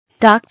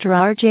Dr.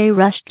 R.J.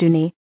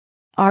 Rushdoony,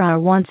 RR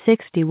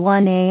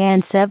 161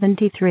 AN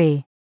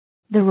 73.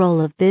 The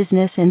Role of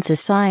Business in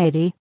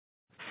Society.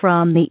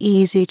 From the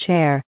Easy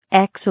Chair,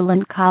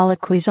 excellent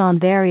colloquies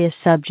on various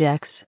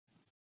subjects.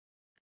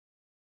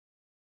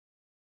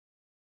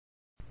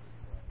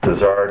 This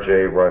is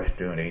R.J.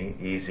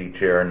 Rushdoony, Easy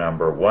Chair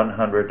number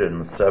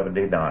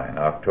 179,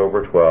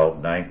 October 12,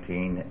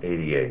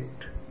 1988.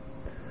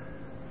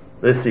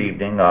 This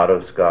evening,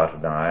 Otto Scott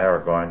and I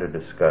are going to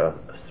discuss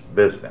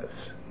business,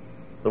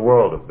 the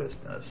world of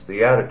business,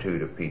 the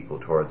attitude of people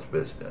towards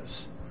business,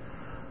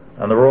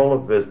 and the role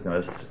of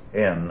business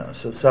in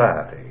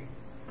society.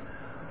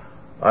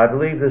 I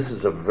believe this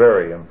is a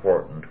very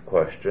important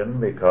question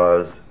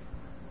because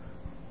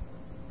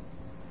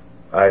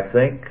I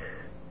think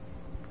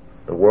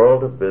the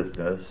world of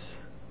business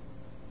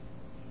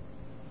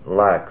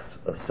lacks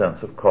a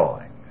sense of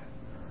calling.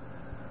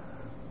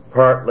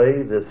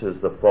 Partly this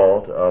is the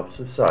fault of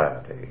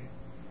society,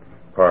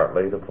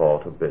 partly the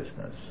fault of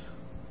business.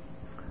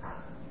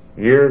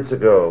 Years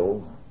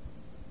ago,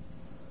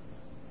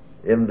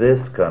 in this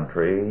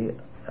country,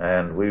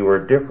 and we were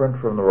different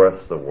from the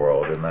rest of the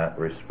world in that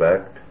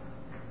respect,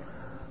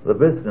 the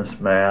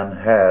businessman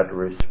had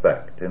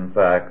respect. In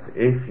fact,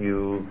 if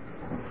you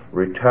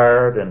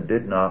retired and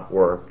did not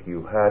work,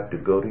 you had to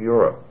go to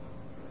Europe,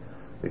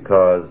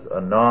 because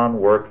a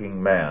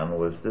non-working man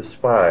was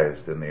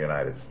despised in the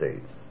United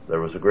States.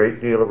 There was a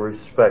great deal of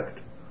respect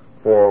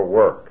for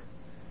work,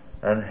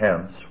 and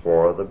hence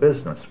for the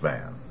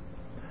businessman.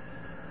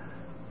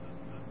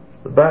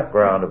 The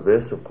background of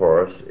this, of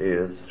course,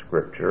 is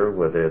Scripture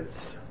with its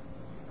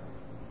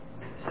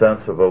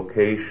sense of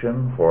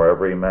vocation for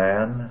every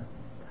man,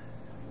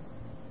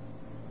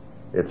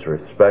 its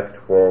respect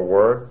for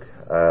work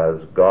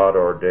as God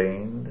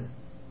ordained,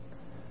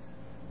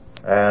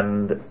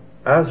 and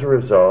as a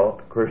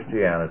result,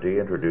 Christianity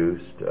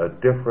introduced a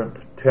different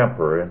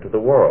temper into the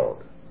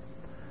world.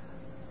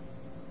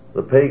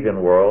 The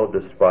pagan world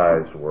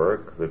despised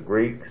work. The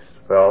Greeks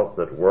felt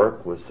that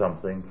work was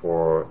something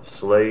for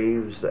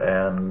slaves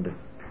and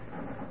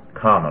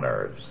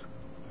commoners.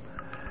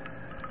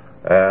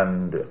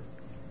 And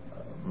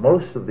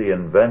most of the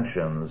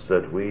inventions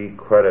that we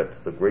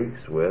credit the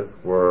Greeks with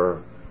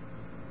were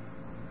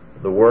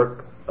the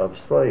work of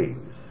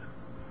slaves.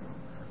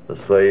 The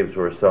slaves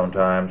were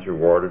sometimes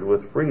rewarded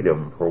with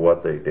freedom for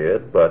what they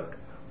did, but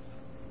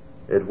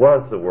it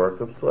was the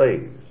work of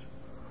slaves.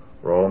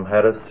 Rome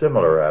had a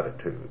similar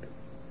attitude.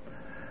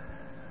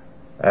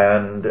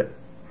 And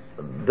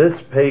this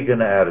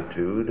pagan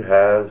attitude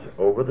has,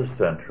 over the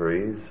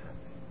centuries,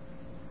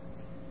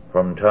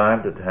 from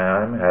time to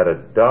time, had a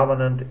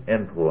dominant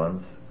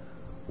influence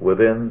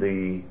within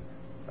the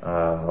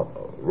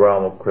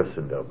realm of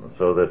Christendom,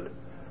 so that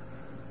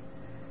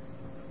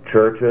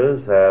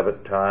churches have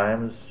at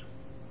times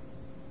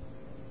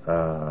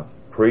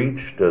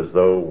preached as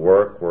though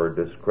work were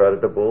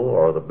discreditable,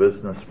 or the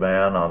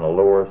businessman on a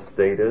lower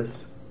status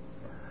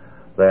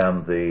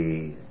than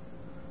the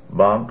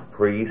monk,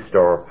 priest,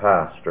 or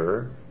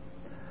pastor,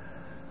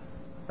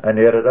 and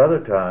yet at other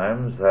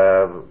times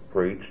have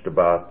preached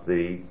about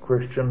the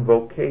Christian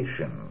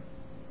vocation,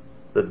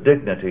 the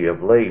dignity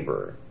of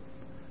labor.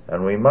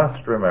 And we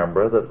must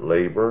remember that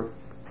labor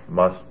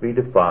must be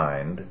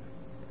defined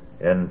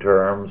in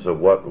terms of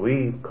what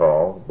we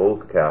call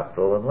both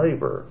capital and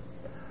labor.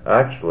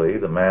 Actually,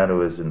 the man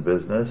who is in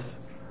business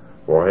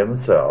for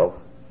himself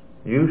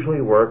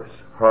usually works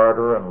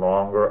harder and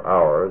longer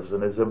hours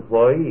than his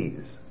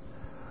employees.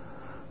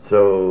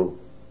 So,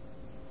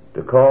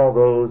 to call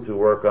those who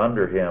work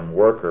under him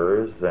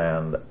workers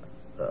and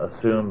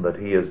assume that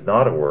he is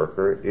not a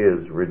worker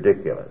is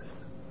ridiculous.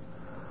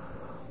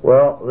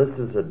 Well, this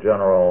is a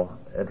general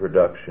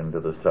introduction to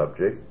the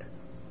subject.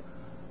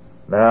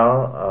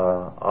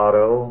 Now,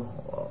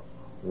 Otto,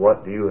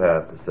 what do you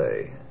have to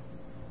say?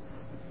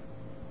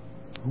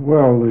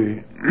 Well,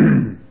 the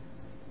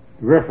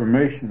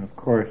Reformation, of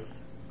course,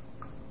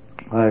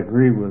 I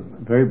agree with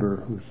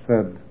Weber, who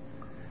said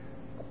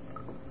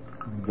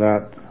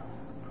that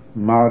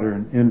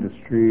modern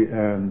industry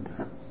and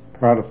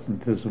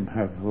Protestantism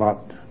have a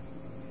lot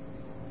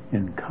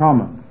in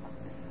common.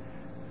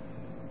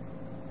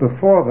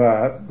 Before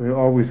that, we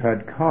always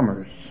had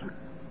commerce,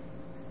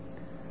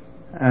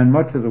 and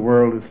much of the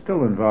world is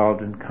still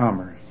involved in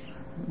commerce,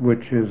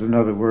 which is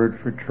another word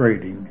for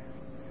trading,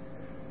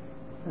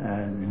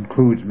 and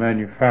includes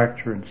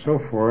manufacture and so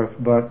forth,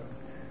 but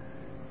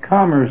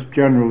commerce,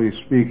 generally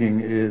speaking,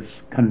 is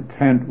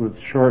content with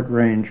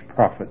short-range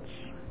profits,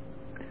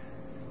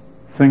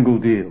 single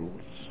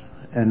deals,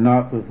 and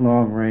not with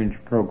long-range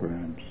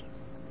programs.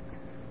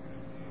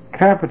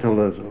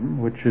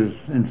 Capitalism, which is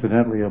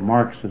incidentally a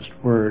Marxist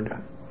word,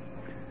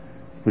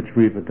 which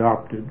we've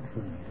adopted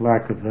for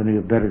lack of any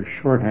better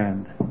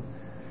shorthand,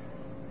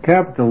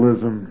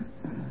 capitalism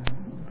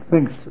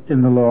thinks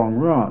in the long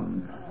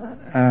run,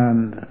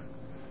 and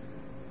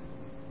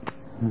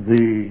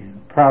the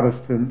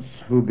Protestants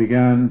who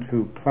began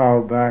to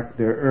plow back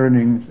their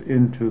earnings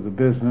into the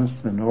business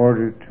in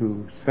order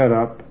to set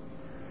up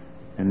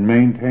and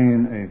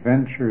maintain a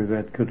venture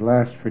that could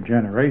last for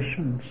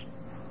generations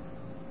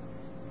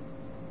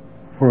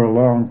for a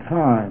long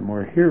time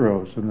were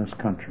heroes in this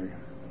country.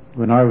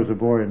 When I was a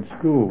boy in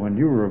school, when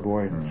you were a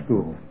boy in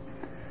school,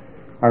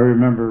 I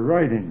remember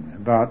writing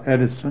about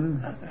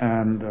Edison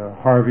and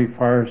Harvey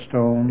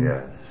Firestone,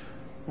 Yes.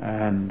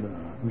 and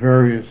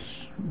various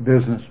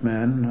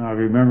businessmen. I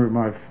remember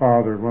my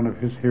father, one of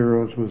his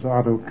heroes was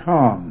Otto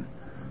Kahn,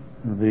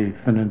 the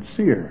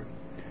financier.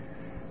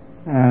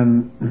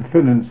 And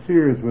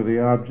financiers were the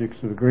objects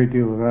of a great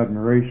deal of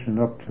admiration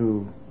up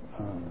to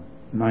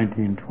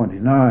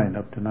 1929,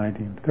 up to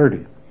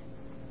 1930.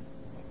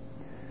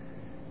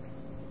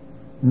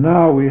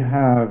 Now we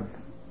have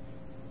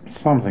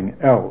something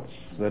else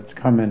that's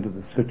come into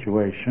the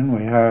situation.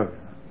 We have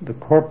the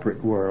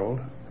corporate world.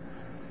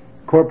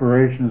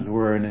 Corporations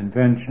were an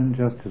invention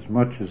just as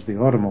much as the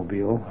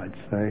automobile, I'd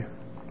say.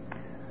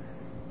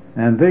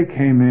 And they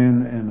came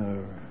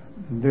in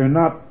they're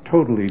not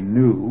totally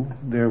new.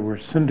 There were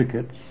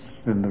syndicates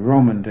in the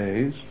Roman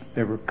days.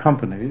 There were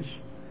companies,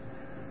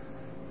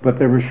 but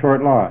they were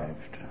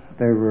short-lived.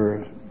 They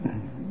were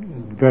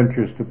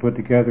ventures to put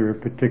together a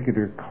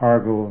particular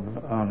cargo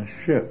on a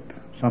ship,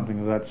 something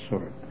of that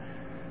sort.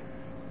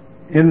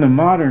 In the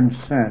modern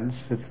sense,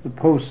 it's the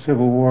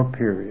post-Civil War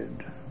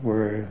period,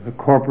 where the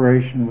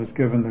corporation was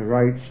given the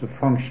rights of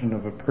function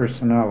of a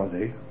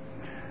personality,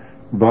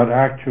 but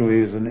actually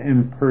is an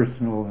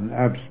impersonal and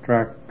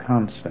abstract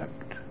concept.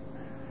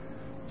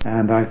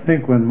 And I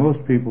think when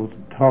most people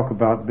talk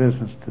about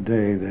business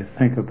today, they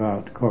think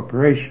about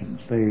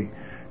corporations. They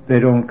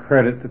don't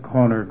credit the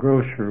corner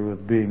grocer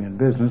with being in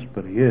business,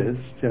 but he is.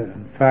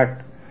 In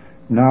fact,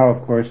 now,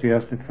 of course, he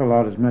has to fill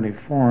out as many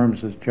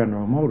forms as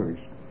General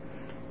Motors,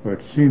 or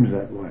it seems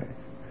that way.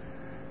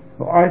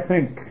 So I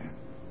think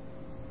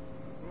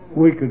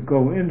we could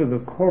go into the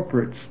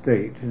corporate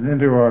state and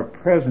into our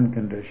present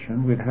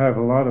condition. We'd have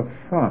a lot of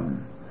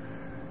fun.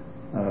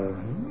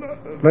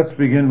 Let's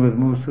begin with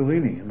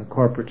Mussolini in the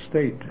corporate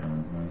state.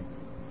 Mm-hmm.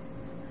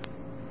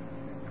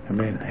 I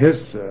mean,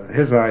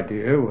 his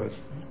idea was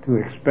to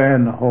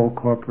expand the whole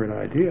corporate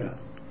idea.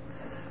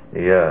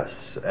 Yes,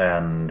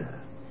 and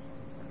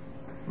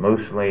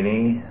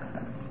Mussolini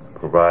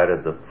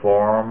provided the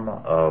form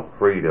of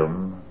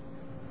freedom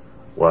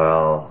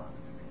while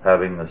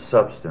having the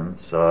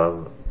substance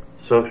of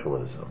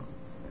socialism.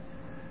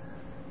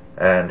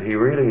 And he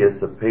really is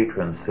the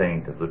patron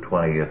saint of the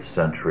 20th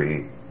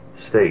century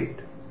state,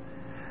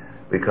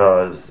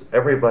 because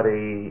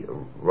everybody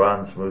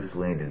runs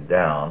Mussolini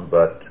down,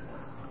 but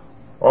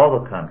all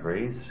the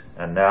countries,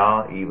 and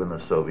now even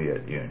the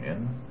Soviet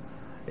Union,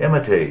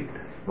 imitate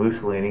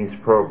Mussolini's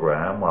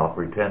program while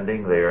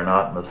pretending they are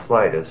not in the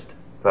slightest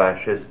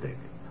fascistic.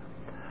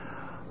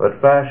 But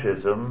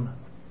fascism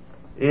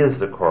is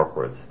the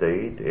corporate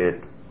state.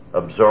 It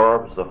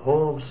absorbs the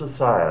whole of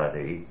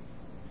society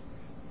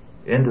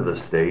into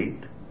the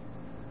state,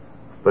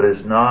 but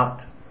is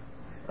not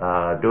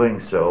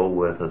doing so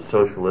with a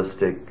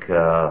socialistic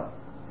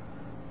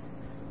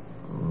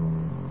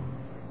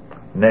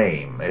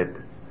name. It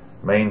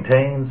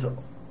maintains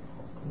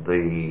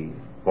the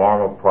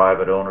form of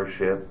private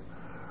ownership,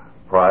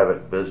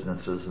 private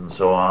businesses, and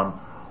so on,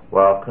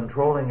 while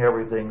controlling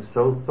everything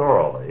so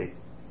thoroughly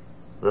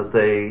that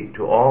they,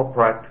 to all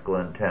practical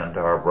intent,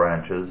 are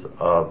branches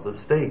of the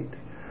state.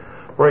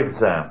 For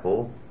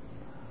example,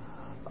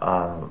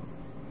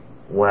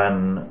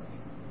 when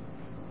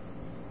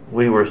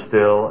we were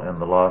still in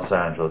the Los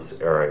Angeles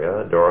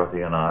area,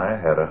 Dorothy and I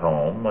had a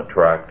home, a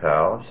tract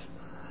house,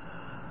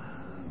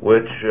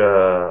 which,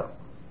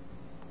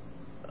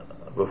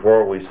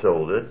 before we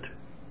sold it,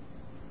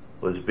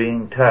 was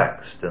being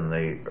taxed in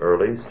the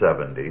early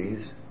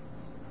 70s,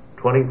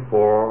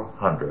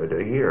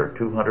 $2,400 a year,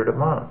 $200 a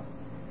month.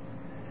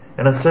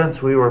 In a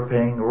sense, we were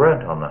paying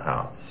rent on the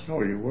house.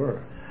 Oh, you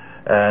were.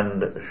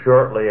 And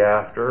shortly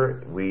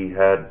after, we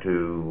had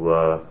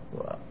to,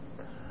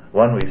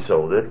 when we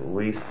sold it,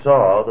 we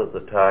saw that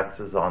the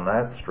taxes on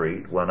that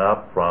street went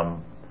up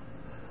from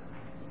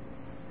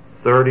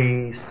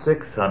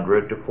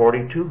 $3,600 to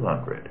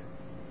 $4,200.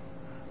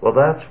 Well,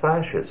 that's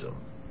fascism.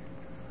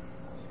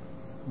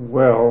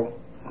 Well,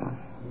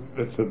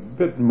 it's a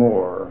bit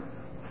more.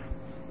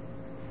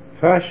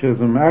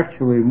 Fascism,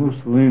 actually,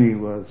 Mussolini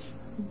was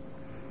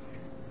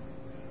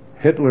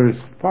Hitler's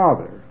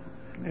father,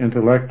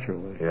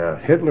 intellectually.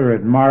 Yes. Hitler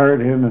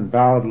admired him and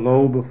bowed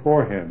low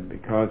before him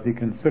because he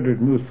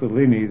considered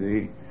Mussolini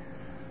the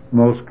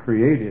most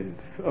creative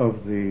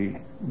of the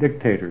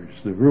dictators,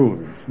 the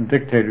rulers. And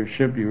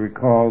dictatorship, you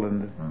recall, in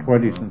the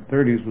 20s and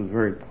 30s was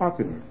very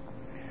popular.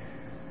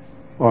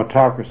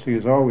 Autocracy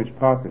is always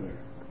popular.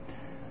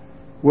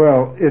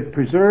 Well, it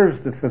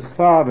preserves the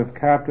facade of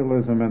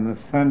capitalism in the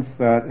sense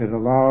that it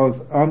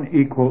allows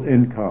unequal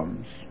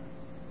incomes.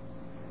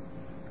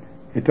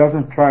 It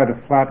doesn't try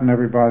to flatten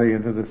everybody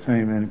into the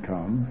same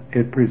income.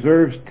 It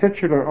preserves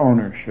titular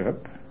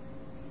ownership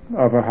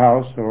of a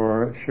house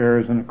or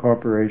shares in a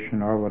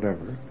corporation or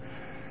whatever.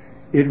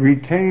 It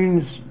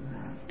retains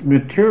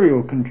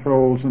material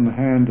controls in the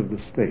hand of the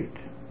state.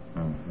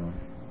 Mm-hmm.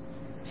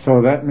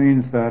 So that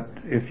means that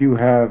if you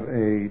have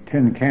a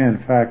tin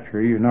can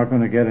factory, you're not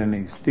going to get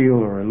any steel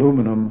or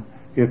aluminum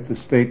if the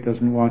state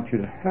doesn't want you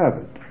to have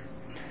it.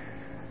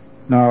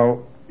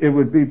 Now, it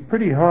would be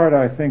pretty hard,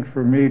 I think,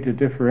 for me to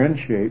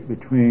differentiate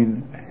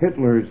between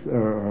Hitler's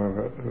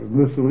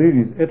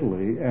Mussolini's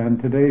Italy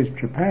and today's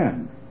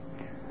Japan.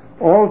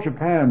 All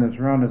Japan is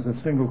run as a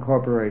single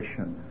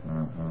corporation.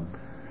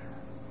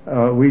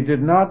 We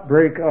did not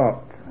break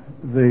up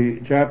the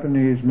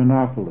Japanese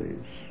monopolies.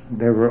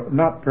 There were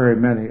not very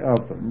many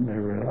of them.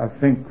 There were, I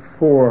think,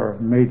 4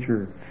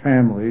 major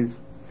families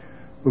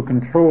who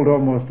controlled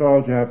almost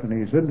all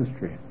Japanese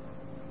industry.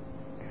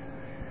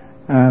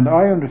 And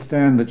I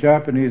understand the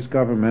Japanese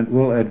government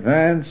will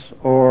advance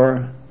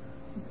or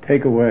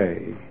take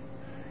away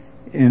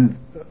in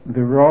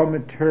the raw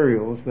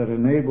materials that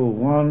enable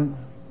one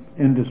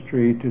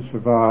industry to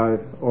survive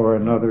or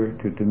another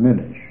to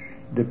diminish,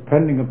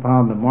 depending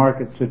upon the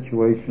market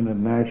situation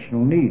and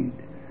national need.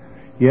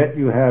 Yet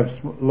you have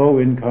low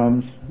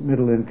incomes,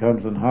 middle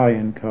incomes, and high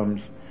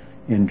incomes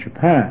in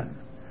Japan.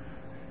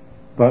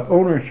 But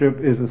ownership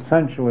is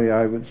essentially,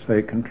 I would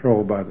say,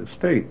 controlled by the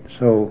state.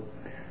 So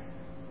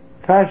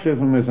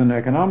fascism is an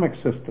economic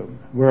system.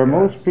 Where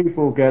most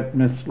people get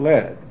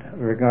misled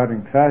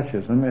regarding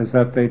fascism is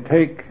that they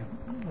take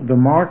the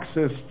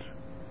Marxist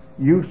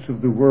use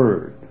of the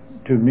word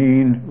to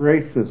mean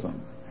racism.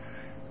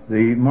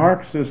 The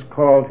Marxists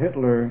called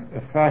Hitler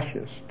a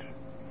fascist,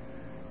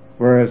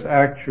 whereas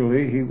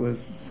actually he was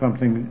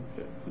something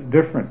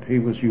different. He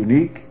was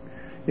unique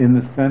in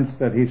the sense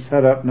that he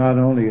set up not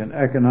only an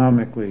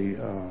economically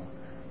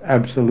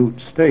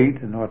absolute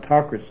state, an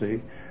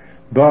autocracy,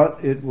 but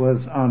it was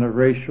on a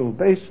racial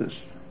basis.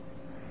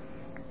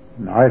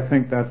 And I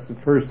think that's the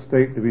first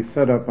state to be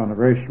set up on a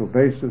racial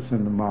basis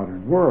in the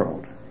modern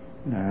world.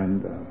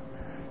 And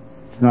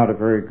it's not a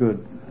very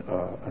good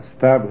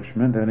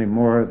establishment any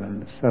more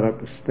than to set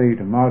up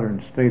a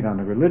modern state on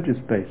a religious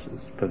basis.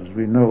 But as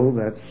we know,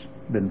 that's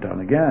been done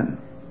again.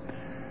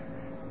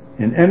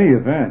 In any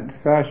event,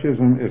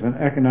 fascism is an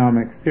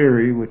economic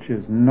theory which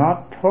is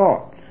not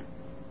taught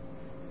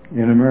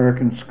in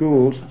American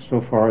schools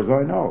so far as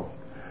I know.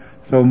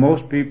 So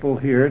most people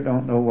here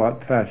don't know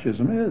what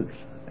fascism is.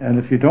 And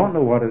if you don't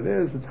know what it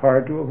is, it's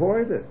hard to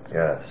avoid it.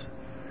 Yes.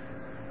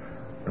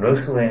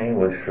 Mussolini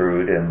was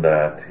shrewd in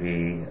that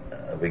he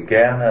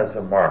began as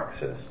a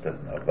Marxist, an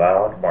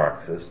avowed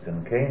Marxist,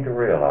 and came to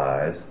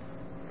realize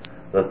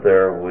that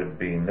there would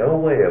be no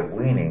way of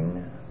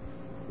weaning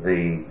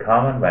the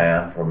common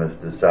man from his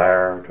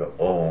desire to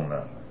own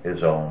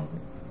his own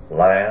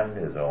land,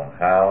 his own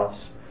house,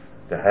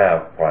 to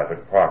have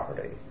private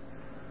property.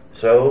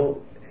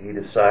 So he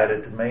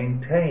decided to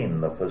maintain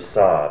the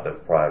facade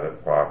of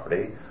private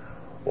property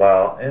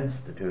while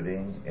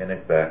instituting, in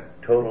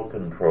effect, total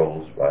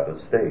controls by the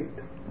state.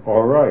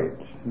 All right.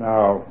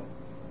 Now,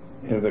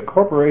 in the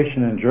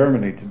corporation in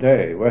Germany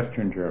today,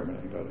 Western Germany,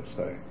 let us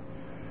say,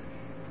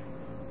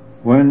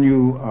 when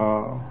you,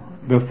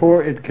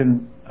 before it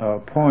can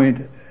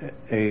appoint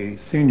a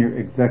senior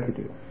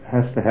executive,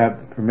 has to have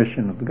the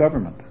permission of the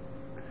government.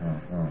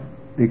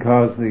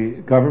 Because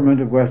the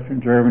government of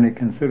Western Germany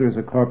considers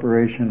a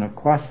corporation a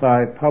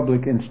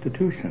quasi-public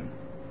institution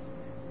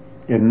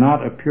and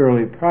not a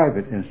purely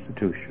private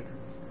institution.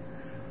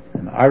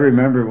 And I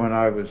remember when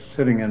I was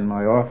sitting in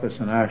my office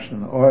in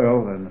Ashland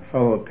Oil, and a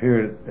fellow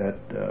appeared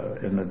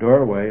in the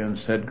doorway and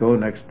said, "Go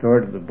next door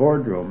to the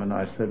boardroom." And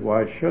I said,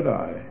 "Why should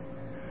I?"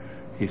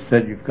 He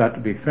said, "You've got to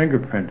be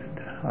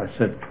fingerprinted." I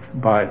said,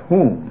 "By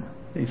whom?"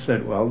 He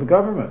said, "Well, the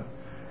government,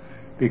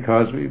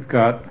 because we've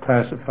got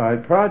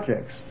classified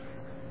projects."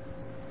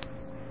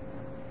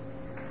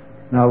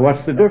 Now,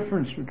 what's the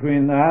difference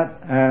between that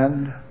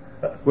and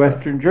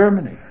Western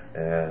Germany?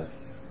 Yes.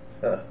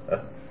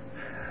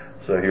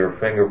 So your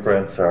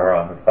fingerprints are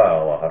on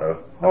file,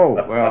 Otto. Oh,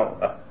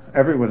 well,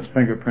 everyone's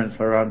fingerprints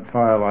are on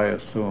file, I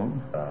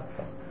assume.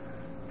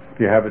 If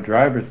you have a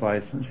driver's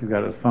license, you've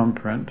got a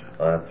thumbprint.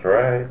 That's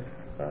right.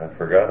 I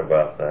forgot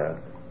about that.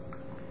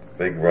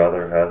 Big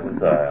Brother has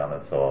his eye on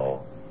us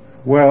all.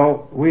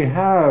 Well, we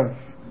have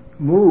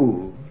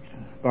moved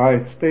by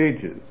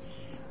stages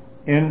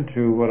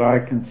into what I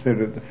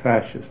consider the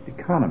fascist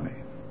economy.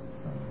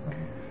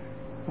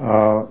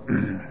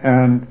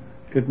 And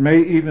it may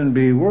even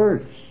be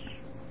worse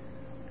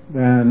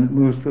than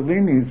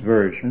Mussolini's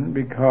version,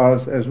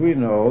 because, as we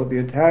know, the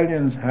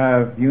Italians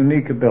have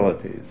unique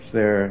abilities.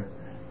 They're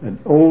an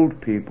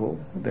old people,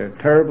 they're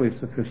terribly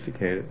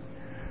sophisticated,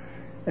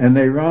 and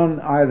they run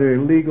either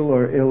legal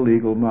or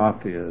illegal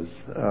mafias.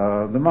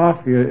 The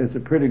mafia is a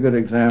pretty good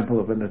example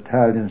of an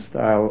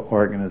Italian-style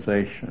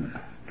organization.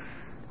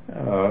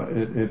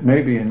 It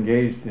may be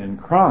engaged in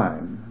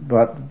crime,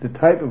 but the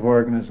type of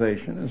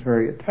organization is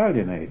very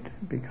Italianate,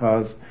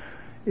 because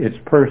it's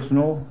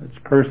personal, it's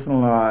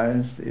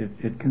personalized,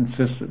 it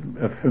consists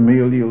of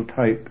familial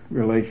type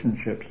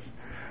relationships,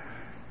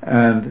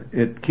 and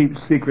it keeps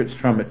secrets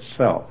from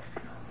itself.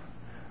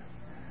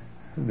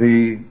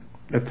 The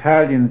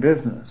Italian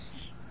business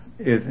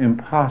is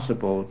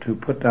impossible to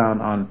put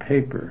down on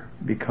paper,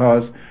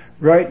 because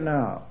right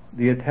now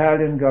the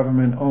Italian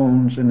government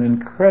owns an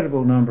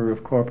incredible number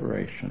of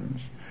corporations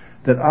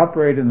that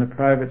operate in the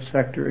private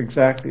sector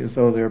exactly as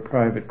though they're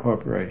private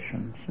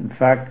corporations. In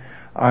fact,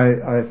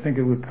 I think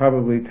it would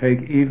probably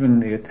take even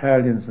the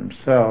Italians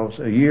themselves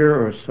a year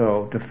or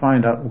so to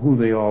find out who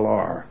they all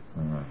are.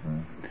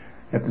 Mm-hmm.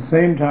 At the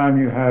same time,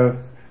 you have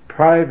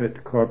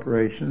private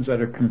corporations that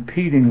are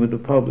competing with the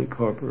public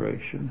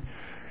corporation.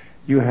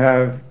 You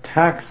have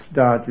tax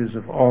dodges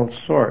of all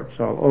sorts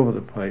all over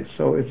the place.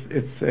 So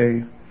it's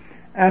a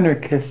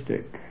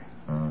anarchistic.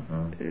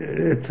 Mm-hmm.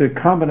 It's a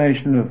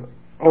combination of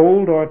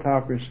old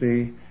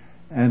autocracy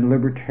and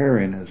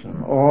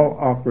libertarianism, all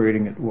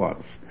operating at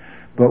once.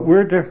 But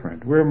we're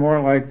different. We're more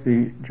like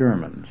the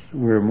Germans.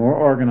 We're more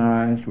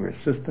organized. We're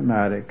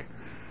systematic.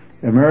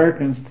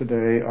 Americans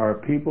today are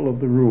people of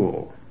the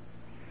rule.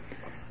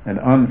 And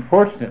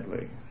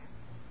unfortunately,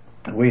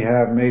 we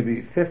have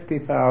maybe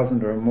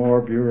 50,000 or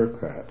more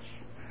bureaucrats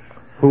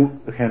who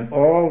can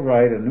all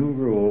write a new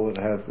rule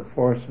that has the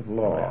force of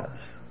law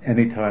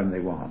anytime they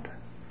want.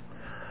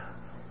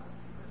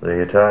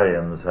 The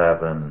Italians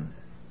have an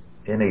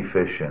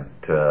inefficient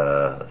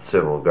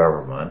civil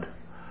government,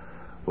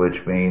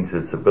 which means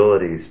its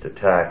abilities to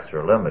tax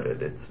are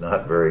limited. It's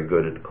not very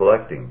good at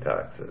collecting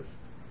taxes.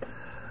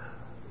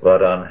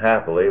 But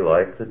unhappily,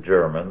 like the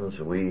Germans,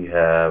 we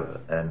have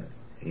an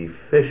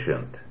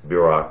efficient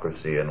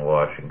bureaucracy in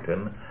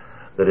Washington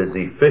that is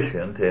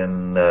efficient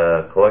in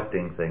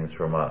collecting things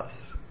from us.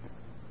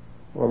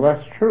 Well,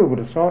 that's true, but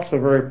it's also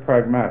very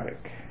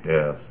pragmatic.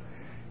 Yes.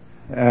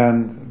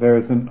 And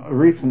there's a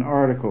recent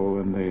article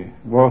in the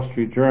Wall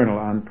Street Journal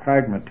on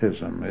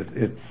pragmatism.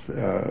 It's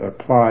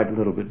applied a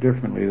little bit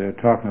differently. They're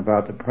talking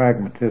about the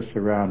pragmatists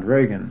around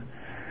Reagan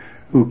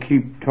who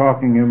keep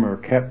talking him or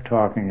kept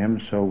talking him,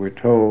 so we're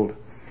told,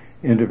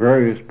 into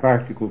various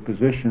practical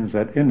positions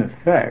that in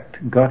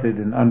effect gutted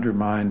and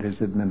undermined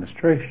his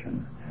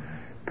administration.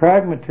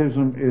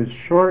 Pragmatism is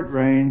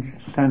short-range,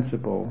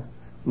 sensible,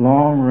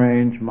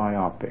 long-range,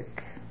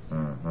 myopic.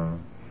 Mm-hmm.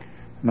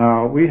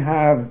 Now, we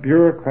have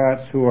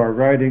bureaucrats who are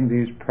writing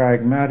these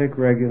pragmatic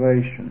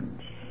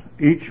regulations,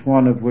 each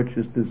one of which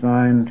is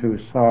designed to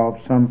solve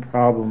some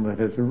problem that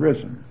has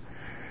arisen,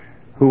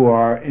 who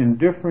are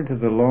indifferent to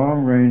the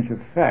long-range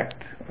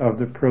effect of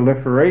the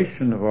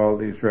proliferation of all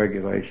these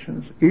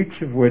regulations,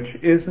 each of which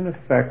is in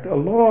effect a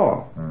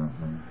law.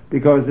 Mm-hmm.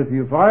 Because if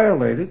you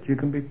violate it, you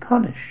can be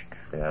punished.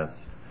 Yes.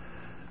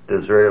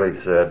 Disraeli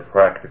said,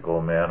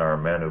 practical men are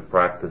men who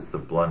practice the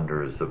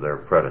blunders of their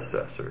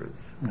predecessors.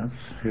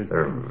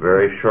 They're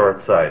very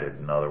short-sighted,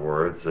 in other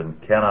words, and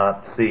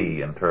cannot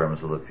see in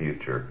terms of the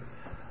future.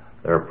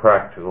 They're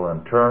practical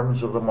in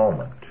terms of the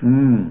moment.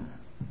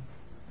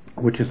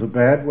 Which is a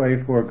bad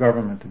way for a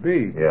government to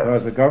be,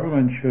 because a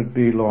government should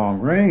be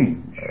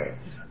long-range. Yes.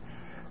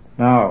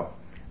 Now,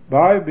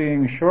 by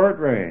being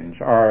short-range,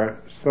 are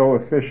so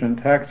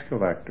efficient tax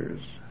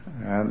collectors,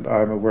 and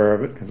I'm aware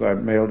of it because I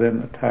mailed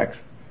in a tax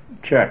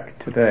check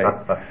today.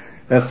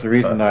 That's the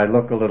reason I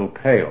look a little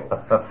pale.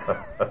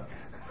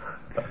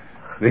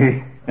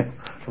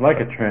 It's like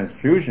a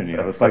transfusion,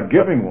 it's like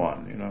giving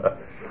one,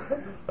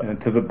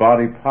 And to the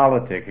body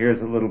politic,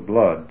 here's a little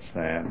blood,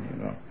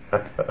 Sam,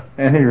 At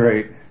any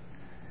rate,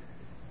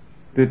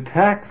 the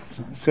tax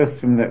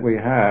system that we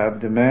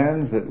have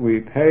demands that we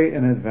pay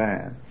in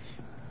advance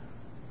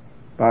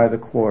by the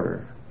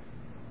quarter.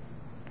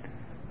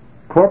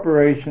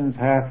 Corporations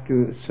have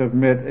to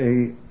submit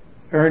a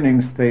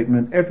earnings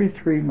statement every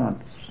 3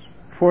 months,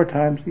 4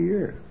 times a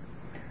year.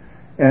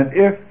 And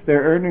if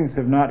their earnings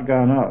have not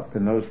gone up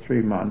in those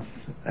 3 months,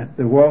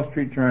 the Wall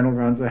Street Journal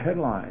runs a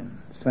headline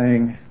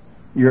saying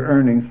your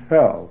earnings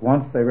fell.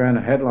 Once they ran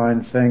a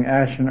headline saying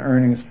Ashen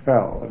earnings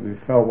fell. We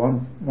fell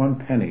one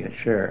penny a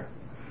share.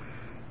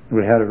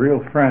 We had a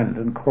real friend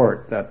in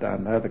court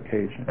on that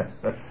occasion.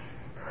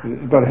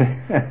 But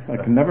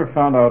I never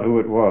found out who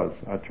it was.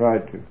 I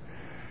tried to.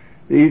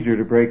 Easier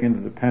to break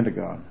into the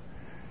Pentagon.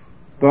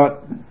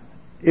 But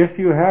if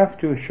you have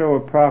to show a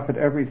profit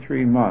every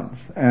 3 months,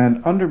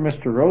 and under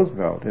Mr.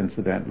 Roosevelt,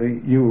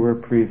 incidentally, you were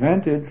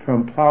prevented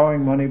from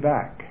plowing money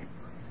back.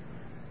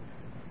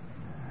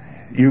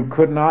 You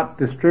could not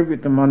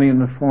distribute the money in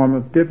the form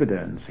of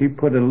dividends. He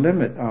put a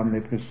limit on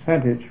the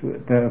percentage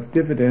of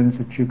dividends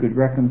that you could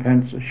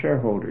recompense a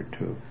shareholder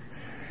to.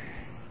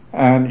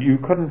 And you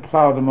couldn't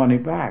plow the money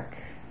back.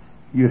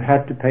 You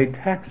had to pay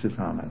taxes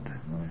on it.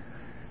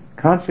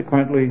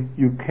 Consequently,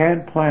 you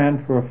can't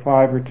plan for a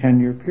 5 or 10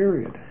 year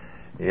period.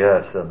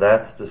 Yes, and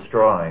that's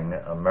destroying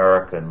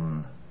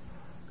American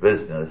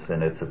business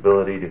and its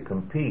ability to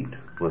compete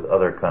with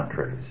other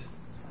countries.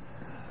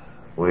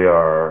 We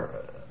are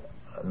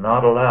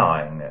not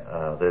allowing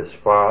this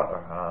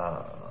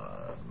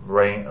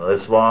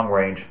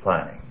long-range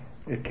planning.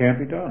 It can't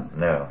be done.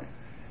 No.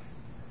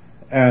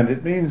 And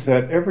it means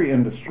that every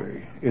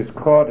industry is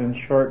caught in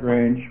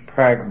short-range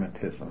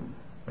pragmatism.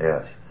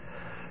 Yes.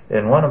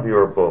 In one of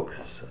your books,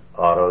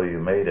 Otto, you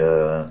made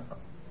a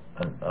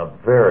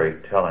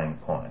very telling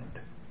point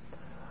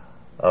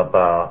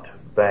about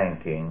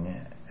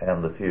banking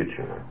and the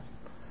future.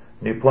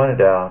 You pointed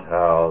out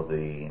how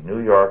the New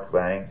York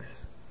banks,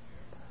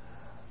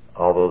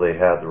 although they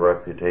had the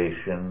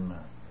reputation,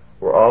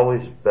 were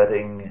always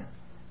betting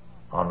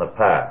on the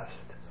past.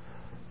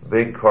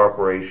 Big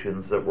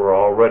corporations that were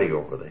already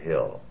over the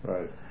hill.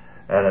 Right.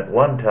 And at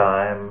one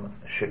time,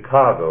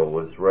 Chicago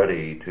was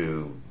ready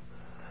to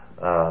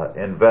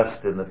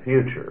invest in the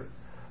future.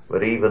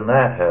 But even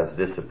that has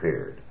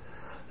disappeared.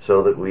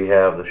 So that we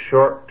have the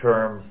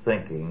short-term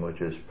thinking,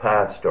 which is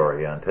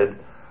past-oriented,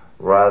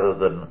 rather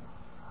than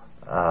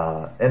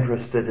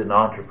interested in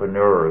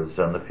entrepreneurs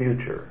and the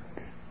future.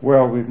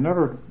 Well, we've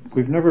never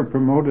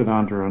promoted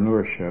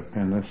entrepreneurship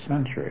in this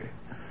century.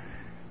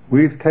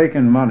 We've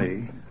taken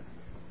money,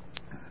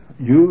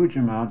 huge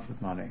amounts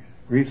of money,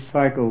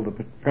 recycled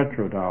the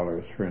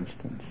petrodollars, for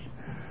instance.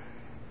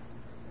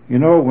 You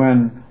know,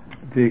 when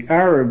the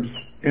Arabs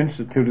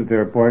instituted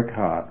their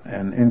boycott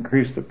and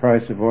increased the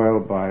price of oil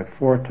by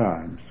 4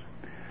 times,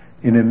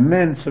 an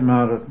immense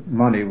amount of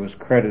money was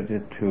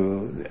credited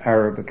to the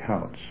Arab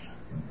accounts.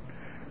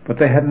 But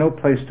they had no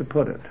place to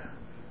put it,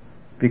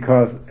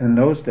 because in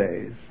those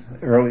days,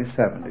 early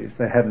 70s,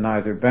 they had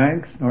neither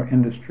banks nor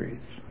industries,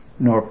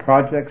 nor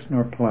projects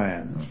nor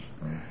plans,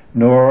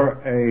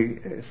 nor a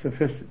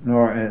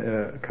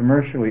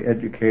commercially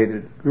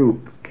educated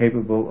group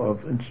capable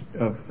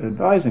of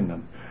advising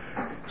them.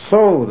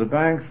 So the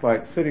banks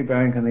like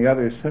Citibank and the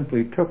others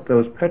simply took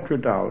those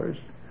petrodollars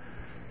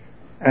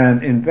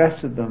and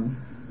invested them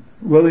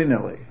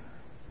willy-nilly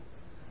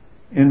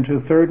into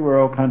third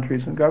world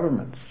countries and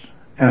governments.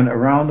 And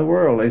around the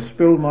world, they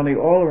spilled money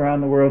all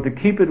around the world to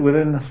keep it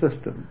within the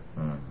system.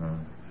 Mm-hmm.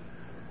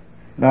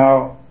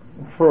 Now,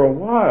 for a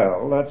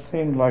while, that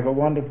seemed like a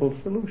wonderful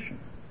solution.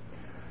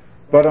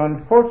 But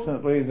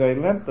unfortunately, they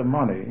lent the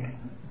money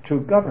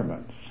to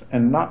governments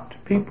and not to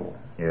people.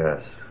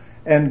 Yes.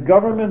 And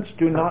governments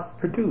do not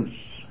produce.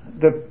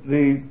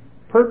 The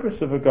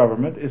purpose of a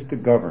government is to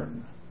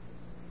govern,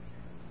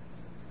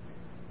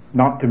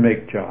 not to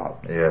make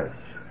jobs. Yes.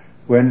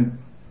 When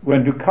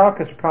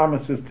Dukakis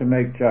promises to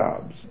make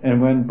jobs,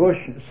 and when Bush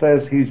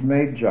says he's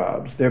made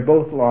jobs, they're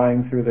both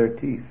lying through their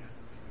teeth.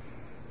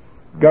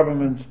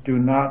 Governments do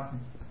not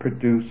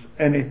produce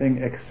anything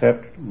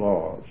except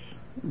laws,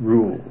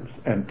 rules,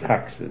 and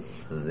taxes.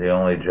 The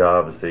only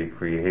jobs they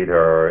create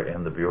are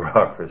in the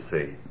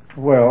bureaucracy.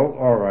 Well,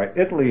 all right.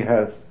 Italy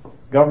has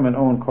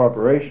government-owned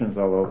corporations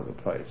all over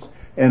the place,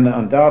 and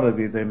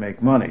undoubtedly they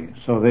make money.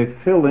 So they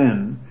fill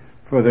in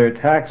for their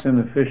tax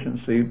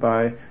inefficiency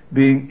by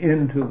being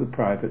into the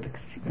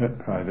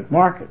private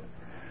market.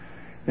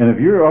 And if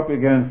you're up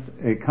against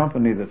a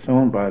company that's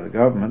owned by the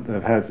government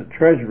that has a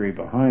treasury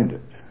behind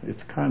it,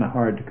 it's kind of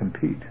hard to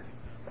compete.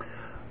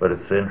 But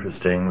it's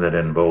interesting that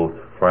in both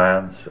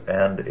France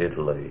and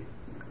Italy,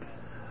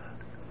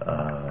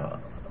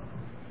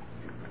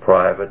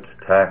 private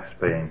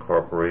tax-paying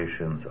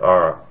corporations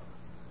are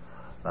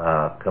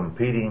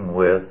competing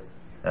with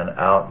and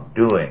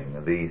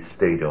outdoing these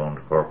state-owned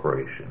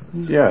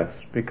corporations. Yes,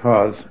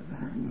 because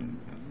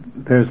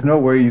there's no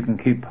way you can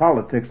keep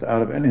politics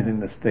out of anything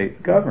the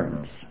state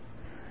governs.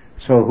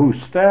 So who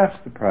staffs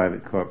the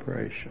private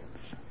corporations?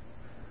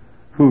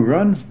 Who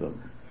runs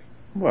them?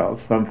 Well,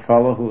 some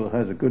fellow who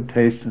has a good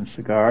taste in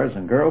cigars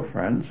and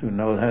girlfriends who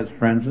has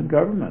friends in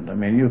government. I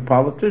mean, your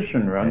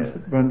politician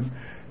runs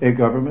a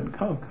government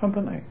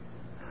company.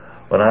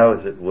 When I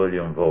was at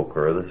William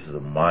Volker, this is a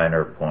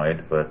minor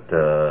point, but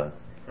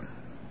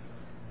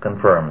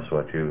confirms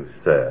what you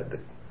said.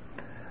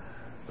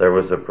 There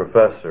was a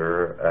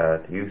professor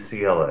at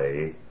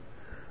UCLA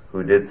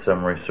who did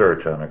some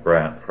research on a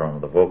grant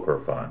from the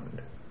Volker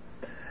Fund.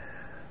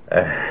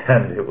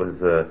 And it was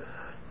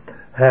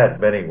had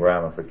many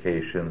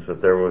ramifications,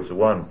 but there was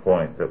one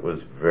point that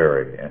was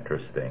very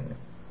interesting.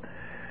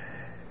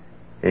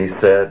 He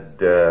said,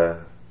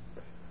 the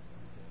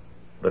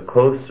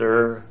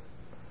closer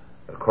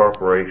a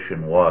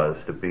corporation was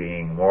to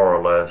being more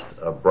or less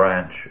a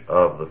branch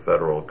of the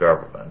federal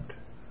government,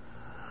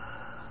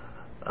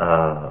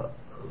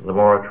 the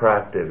more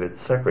attractive its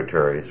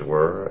secretaries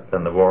were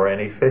and the more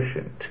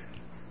inefficient.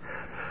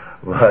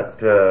 But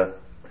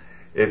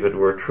if it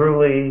were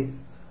truly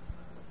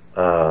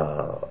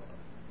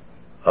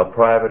a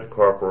private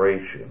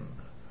corporation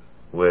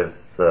with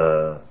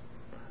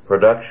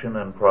production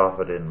and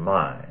profit in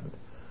mind,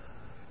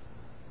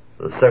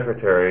 the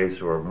secretaries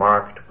were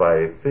marked by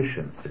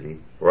efficiency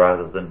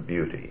rather than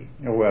beauty.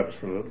 Oh,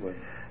 absolutely.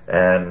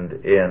 And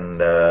in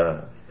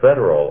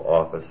federal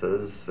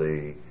offices,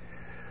 the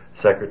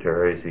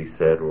secretaries, he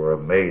said, were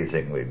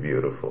amazingly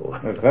beautiful.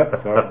 Is that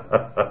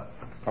so?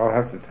 I'll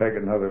have to take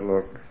another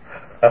look.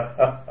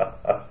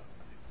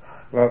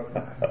 Well,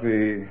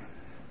 the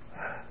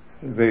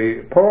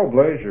Paul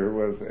Blazier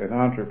was an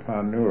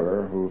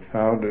entrepreneur who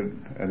founded,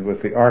 and was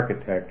the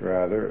architect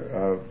rather,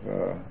 of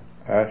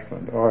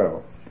Ashland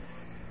Oil.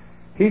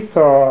 He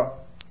saw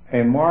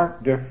a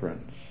marked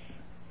difference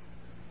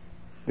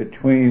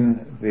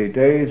between the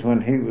days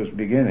when he was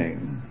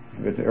beginning,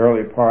 with the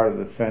early part of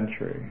the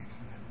century,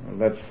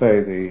 let's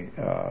say the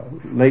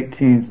late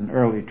teens and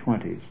early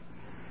 20s,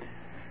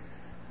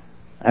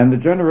 And the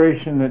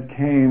generation that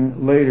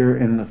came later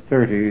in the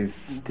 30s,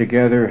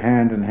 together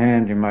hand in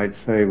hand, you might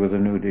say, with the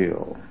New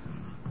Deal.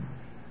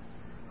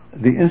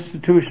 The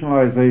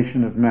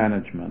institutionalization of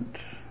management,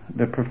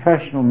 the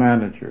professional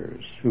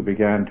managers who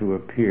began to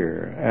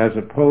appear, as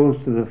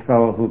opposed to the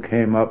fellow who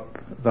came up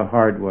the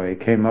hard way,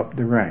 came up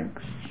the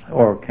ranks,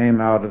 or came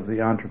out of the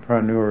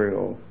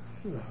entrepreneurial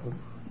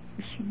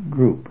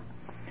group.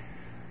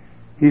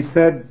 He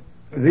said,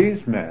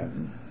 these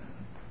men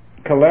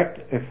collect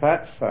a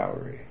fat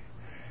salary,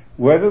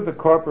 whether the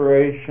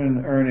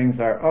corporation earnings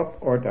are up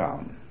or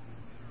down.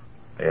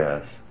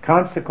 Yes.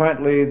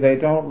 Consequently, they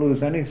don't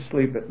lose any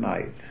sleep at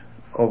night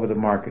over the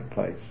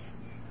marketplace.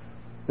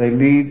 They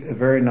lead a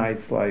very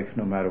nice life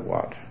no matter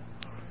what.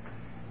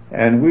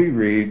 And we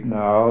read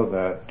now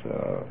that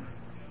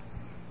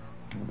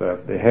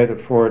the head of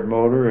Ford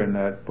Motor in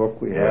that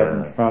book we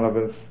have in front of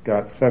us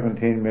got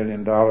 $17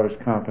 million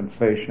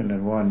compensation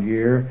in 1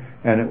 year,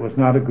 and it was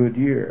not a good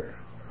year.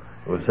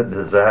 It was a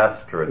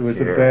disastrous year. It was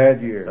a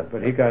bad year,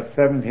 but he got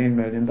 $17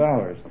 million.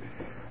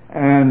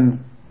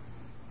 And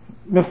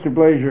Mr.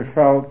 Blazer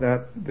felt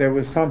that there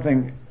was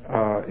something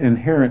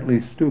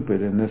inherently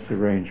stupid in this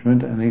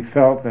arrangement, and he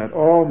felt that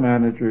all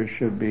managers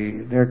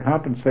their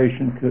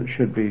compensation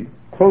should be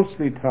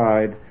closely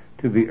tied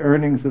to the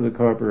earnings of the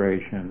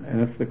corporation.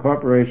 And if the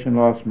corporation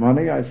lost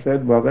money, I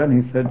said, well then,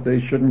 he said, they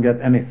shouldn't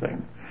get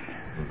anything.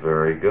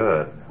 Very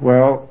good.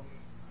 Well,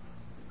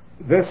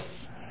 this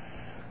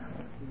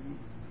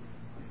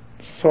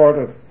sort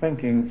of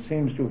thinking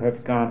seems to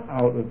have gone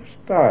out of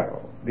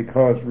style,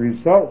 because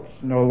results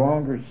no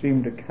longer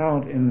seem to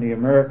count in the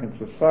American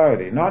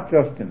society, not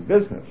just in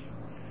business,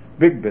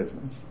 big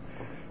business,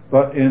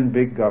 but in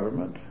big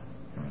government,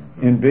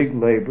 in big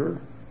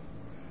labor,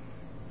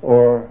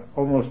 or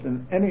almost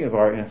in any of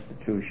our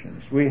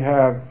institutions. We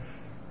have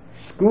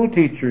school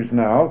teachers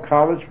now,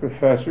 college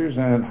professors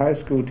and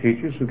high school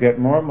teachers, who get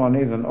more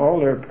money than all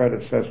their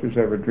predecessors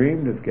ever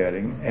dreamed of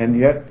getting, and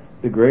yet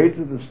the grades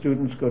of the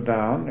students go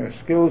down, their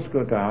skills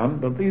go down,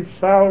 but these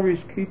salaries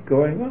keep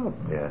going up.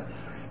 Yes.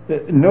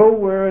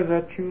 Nowhere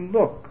that you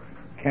look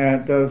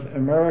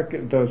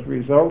does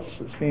results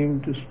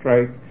seem to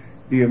strike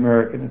the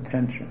American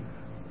attention.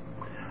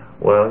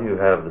 Well, you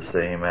have the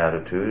same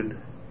attitude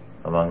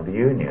among the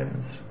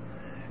unions.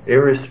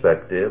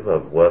 Irrespective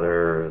of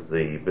whether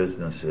the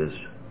business is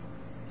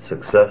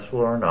successful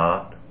or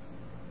not,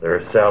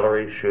 their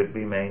salary should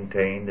be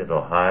maintained at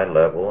a high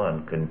level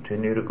and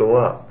continue to go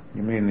up.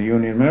 You mean the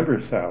union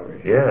members'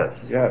 salary? Yes.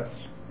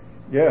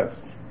 Yes.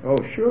 Oh,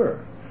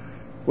 sure.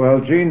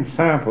 Well, Gene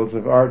Samples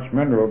of Arch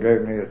Mineral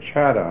gave me a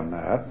chat on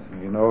that.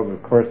 You know,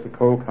 of course, the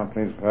coal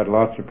companies have had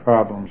lots of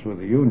problems with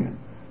the union,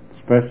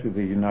 especially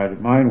the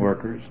United Mine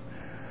Workers.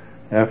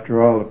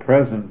 After all,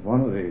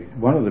 one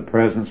of the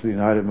presidents of the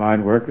United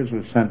Mine Workers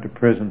was sent to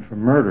prison for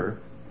murder.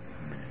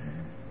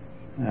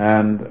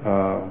 And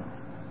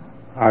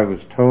I was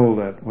told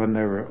that when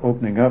they were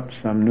opening up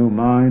some new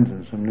mines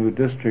and some new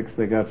districts,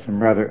 they got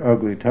some rather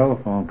ugly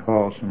telephone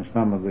calls from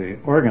some of the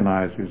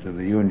organizers of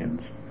the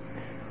unions.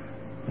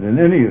 But in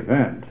any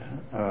event,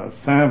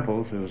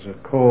 Samples, who was a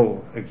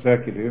coal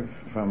executive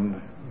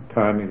from the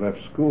time he left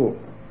school,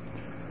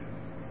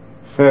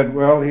 said,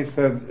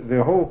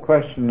 the whole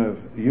question of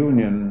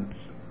unions,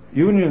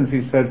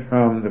 he said,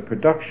 from the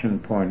production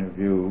point of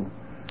view,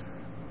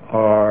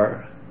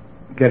 are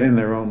get in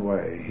their own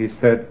way. He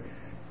said,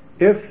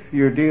 if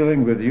you're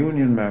dealing with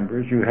union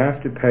members, you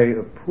have to pay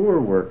a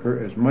poor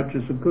worker as much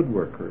as a good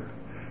worker.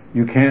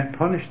 You can't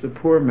punish the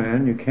poor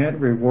man, you can't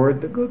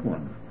reward the good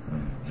one.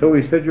 So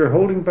he said, you're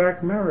holding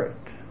back merit.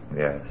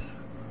 Yes.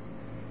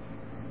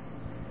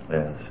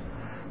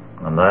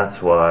 And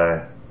that's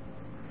why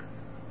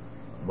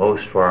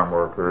most farm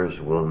workers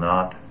will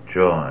not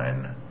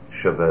join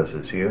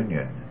Chavez's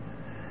union,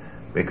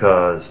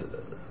 because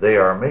they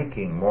are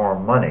making more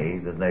money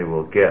than they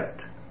will get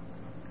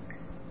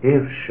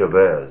if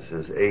Chavez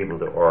is able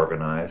to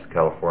organize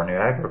California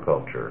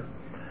agriculture.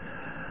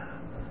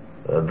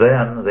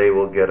 Then they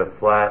will get a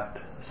flat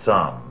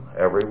sum,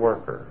 every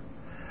worker.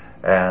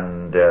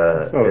 And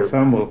so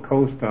some will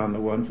coast on the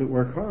ones that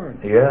work hard.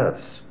 Yes.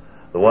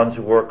 The ones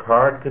who work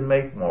hard can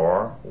make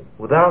more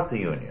without the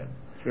union.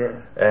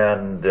 Sure.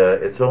 And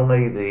it's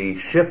only the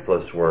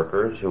shiftless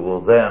workers who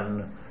will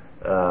then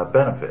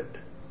benefit.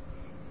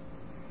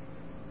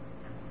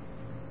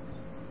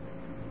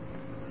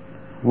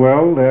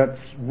 Well, that's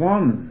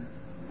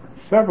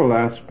several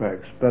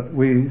aspects, but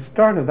we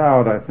started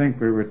out, I think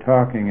we were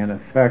talking in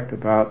effect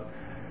about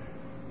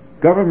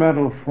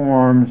governmental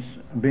forms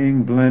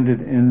being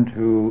blended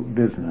into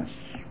business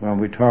when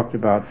we talked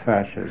about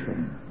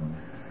fascism.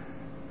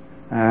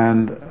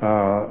 And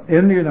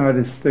in the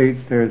United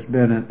States, there's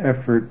been an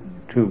effort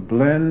to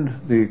blend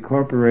the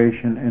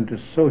corporation into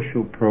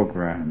social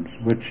programs,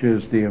 which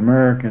is the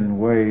American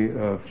way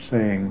of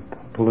saying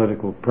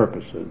political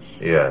purposes.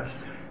 Yes.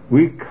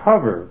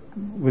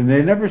 When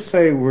they never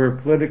say we're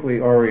politically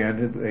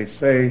oriented, they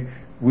say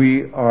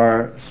we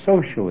are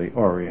socially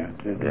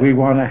oriented. Yes. We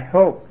want to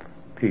help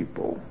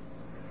people.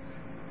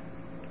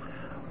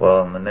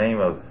 Well, in the name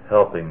of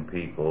helping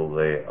people,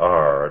 they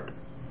are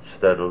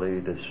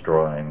steadily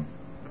destroying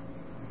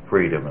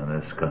freedom in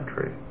this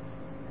country.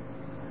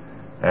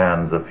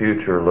 And the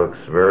future looks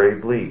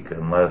very bleak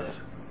unless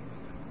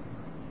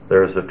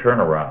there's a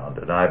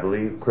turnaround. And I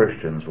believe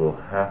Christians will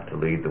have to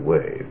lead the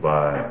way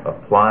by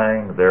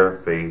applying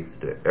their faith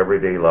to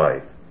everyday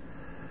life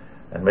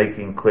and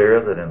making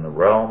clear that in the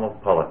realm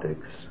of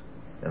politics,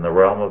 in the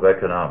realm of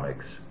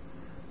economics,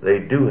 they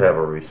do have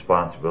a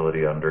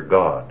responsibility under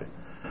God.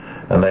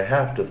 And they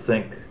have to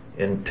think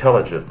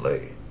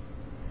intelligently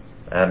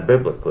and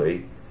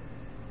biblically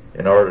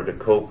in order to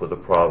cope with the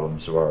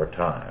problems of our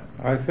time.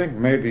 I think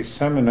maybe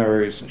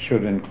seminaries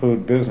should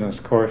include business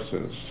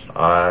courses.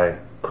 I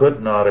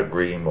could not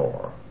agree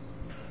more.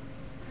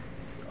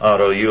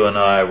 Otto, you and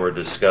I were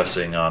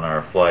discussing on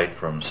our flight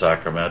from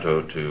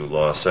Sacramento to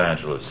Los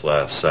Angeles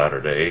last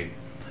Saturday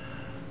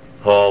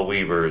Paul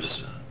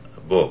Weaver's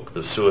book,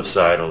 The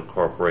Suicidal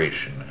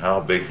Corporation, How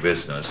Big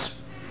Business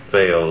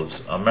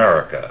Fails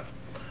America,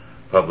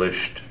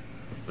 published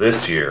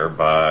this year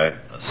by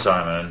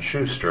Simon &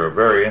 Schuster, a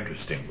very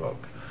interesting book.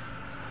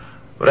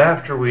 But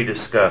after we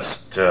discussed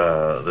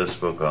this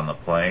book on the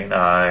plane,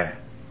 I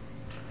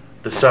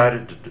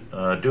decided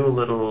to do a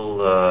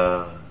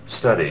little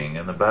studying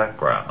in the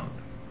background.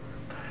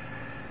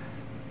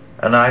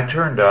 And I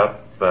turned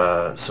up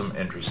some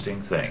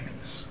interesting things.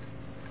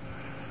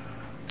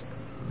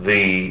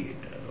 The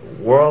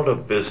world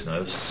of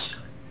business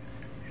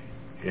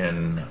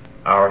in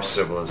our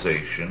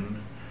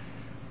civilization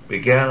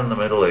began in the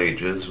Middle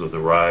Ages with the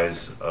rise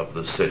of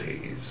the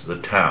cities,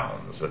 the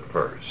towns at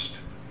first.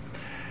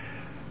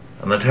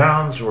 And the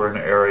towns were an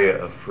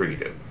area of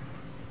freedom.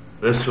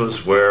 This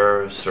was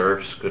where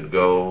serfs could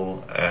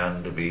go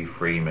and be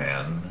free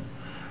men.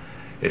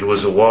 It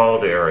was a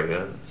walled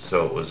area,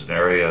 so it was an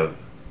area of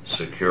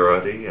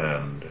security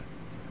and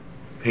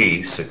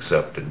peace,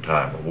 except in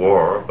time of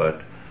war,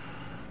 but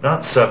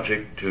not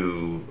subject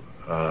to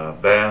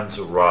bands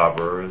of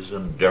robbers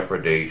and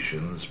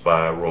depredations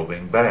by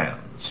roving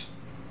bands.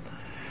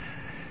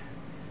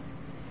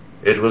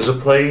 It was a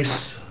place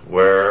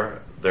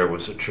where there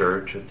was a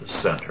church at the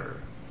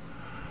center.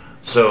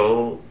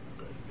 So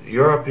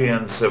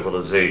European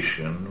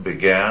civilization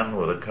began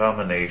with a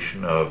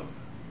combination of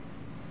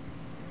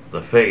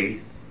the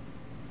faith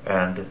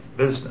and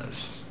business.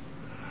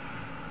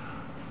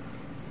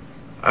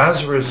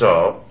 As a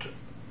result,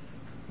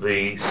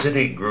 the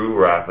city grew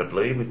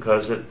rapidly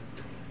because it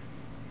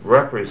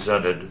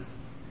represented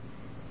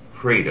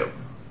freedom.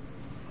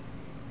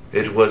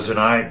 It was an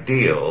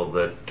ideal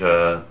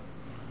that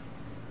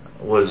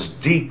was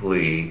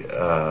deeply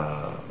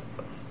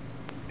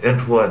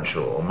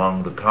influential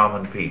among the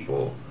common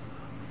people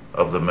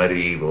of the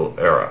medieval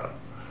era.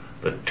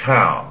 The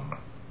town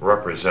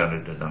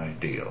represented an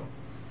ideal.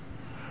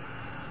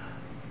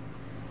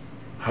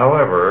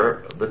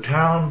 However, the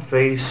town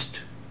faced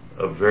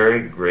a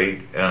very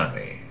great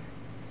enemy,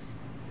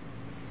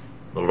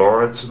 the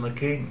lords and the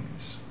kings,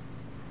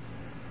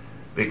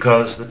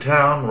 because the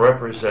town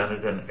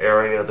represented an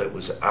area that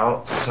was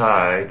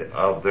outside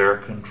of their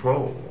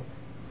control.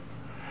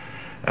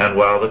 And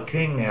while the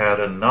king had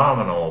a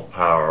nominal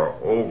power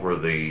over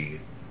the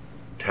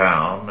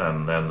town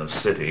and then the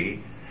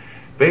city,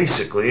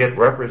 basically it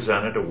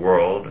represented a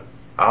world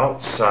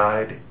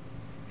outside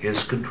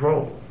his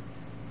control,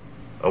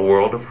 a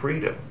world of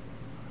freedom.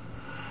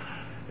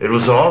 It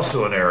was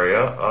also an area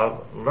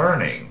of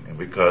learning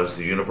because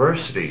the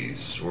universities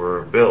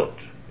were built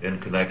in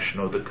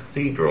connection with the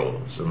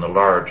cathedrals in the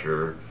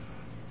larger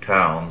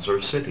towns or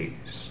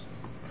cities.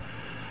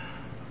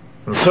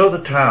 And so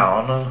the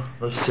town,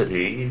 the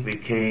city,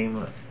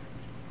 became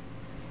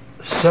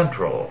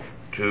central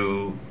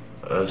to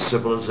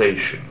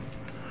civilization.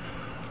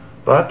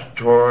 But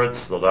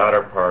towards the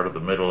latter part of the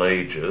Middle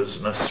Ages,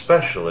 and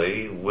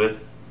especially with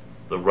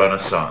the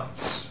Renaissance,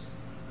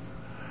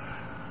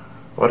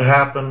 what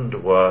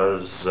happened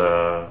was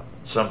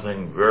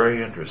something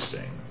very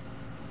interesting.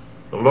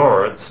 The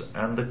lords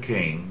and the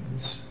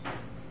kings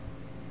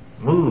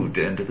moved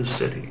into the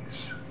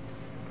cities.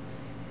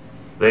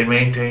 They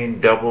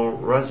maintained double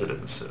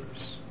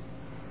residences.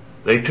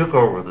 They took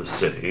over the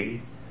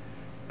city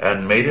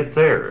and made it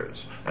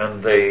theirs,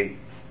 and they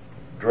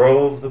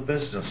drove the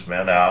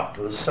businessmen out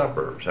to the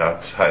suburbs,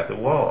 outside the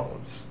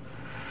walls.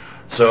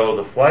 So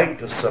the flight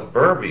to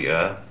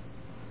suburbia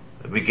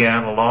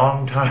began a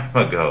long time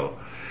ago.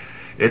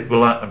 It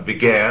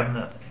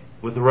began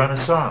with the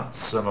Renaissance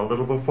and a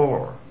little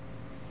before.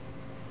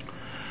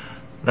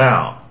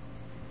 Now,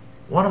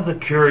 one of the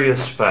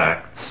curious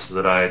facts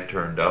that I had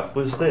turned up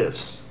was this.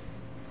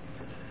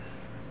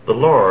 The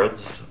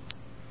lords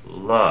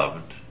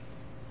loved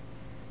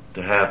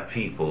to have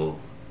people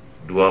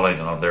dwelling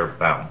on their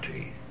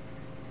bounty,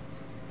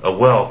 a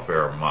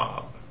welfare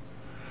mob,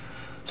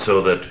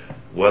 so that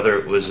whether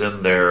it was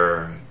in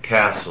their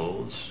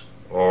castles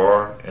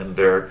or in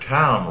their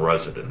town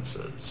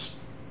residences,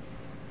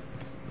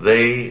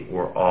 they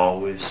were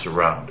always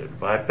surrounded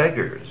by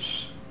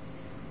beggars,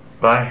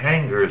 by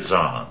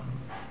hangers-on,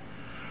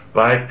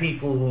 by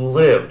people who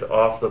lived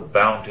off the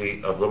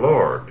bounty of the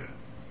Lord.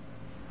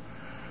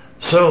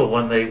 So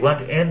when they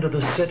went into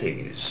the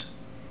cities,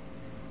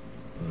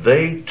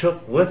 they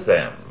took with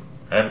them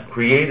and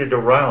created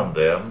around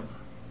them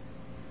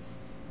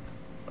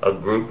a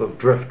group of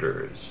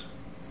drifters,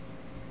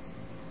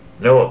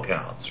 no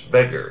accounts,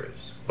 beggars,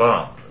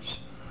 bums.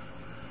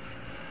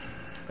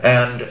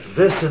 And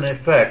this, in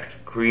effect,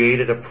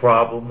 created a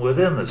problem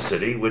within the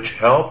city which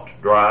helped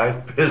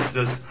drive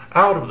business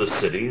out of the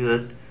city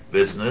that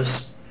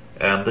business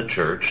and the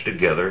church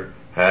together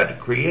had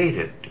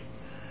created.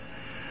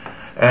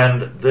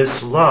 And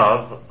this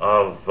love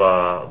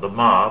of the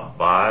mob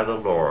by the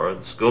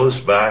lords goes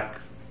back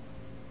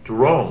to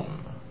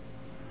Rome.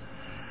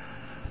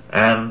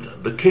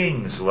 And the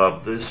kings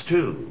loved this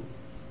too.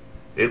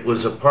 It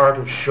was a part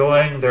of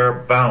showing their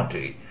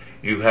bounty.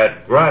 You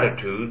had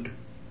gratitude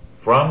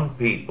from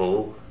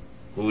people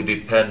who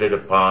depended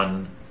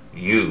upon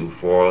you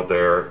for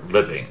their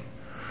living.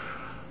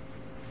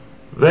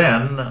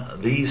 Then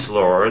these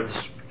lords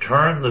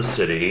turned the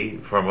city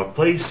from a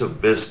place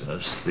of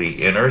business,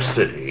 the inner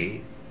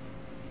city,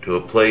 to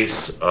a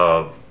place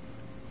of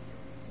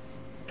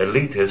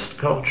elitist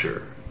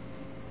culture.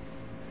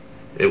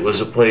 It was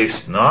a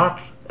place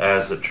not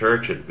as the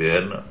church had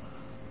been,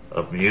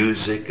 of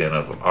music and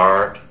of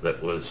art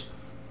that was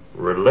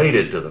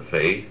related to the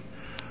faith,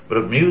 but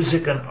of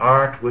music and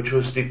art which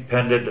was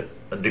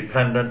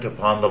dependent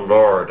upon the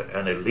Lord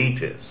and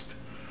elitist,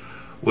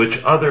 which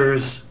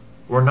others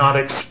were not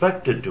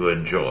expected to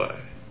enjoy.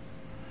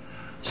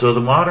 So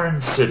the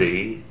modern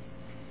city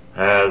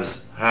has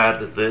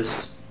had this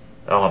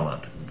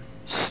element,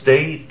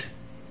 state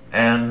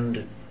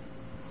and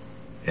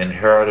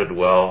inherited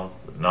wealth,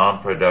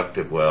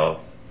 non-productive wealth,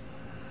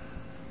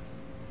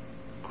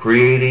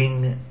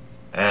 creating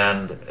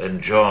and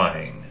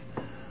enjoying,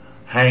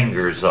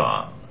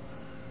 hangers-on,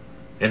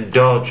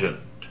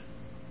 indulgent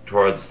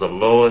towards the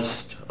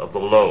lowest of the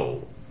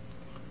low,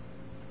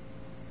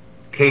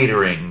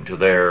 catering to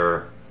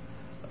their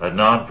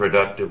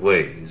non-productive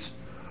ways,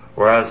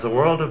 whereas the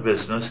world of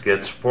business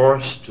gets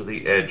forced to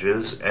the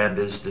edges and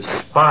is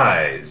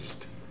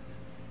despised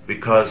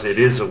because it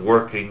is a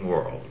working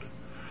world.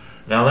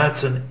 Now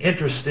that's an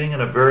interesting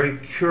and a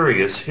very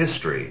curious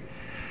history,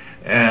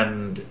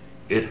 and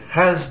it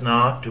has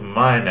not, to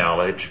my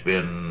knowledge,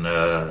 been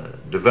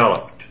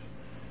developed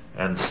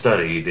and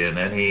studied in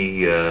any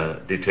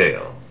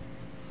detail.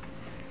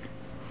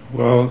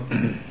 Well,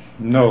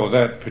 no,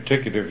 that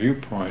particular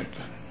viewpoint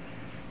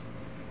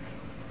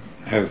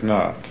has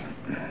not.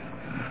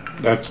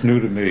 That's new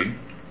to me.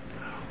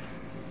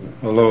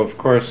 Although, of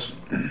course,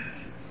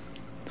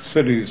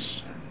 cities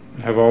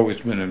have always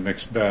been a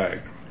mixed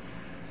bag.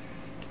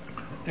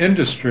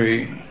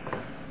 Industry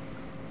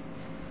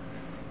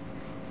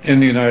in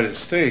the United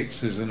States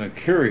is in a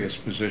curious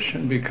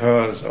position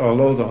because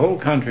although the whole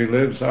country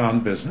lives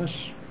on business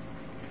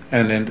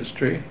and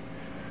industry,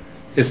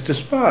 it's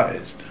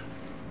despised.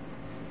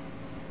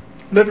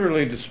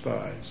 Literally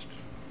despised.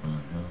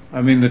 Mm-hmm.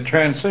 I mean, the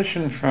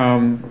transition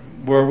from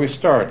where we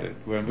started,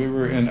 when we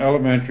were in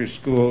elementary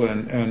school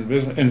and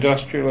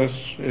industrialists,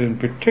 in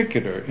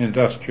particular,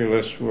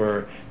 industrialists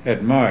were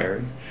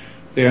admired,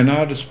 they are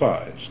now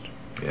despised.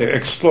 Yeah. They're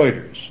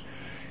exploiters.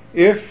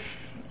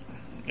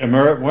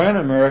 When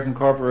American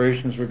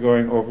corporations were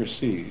going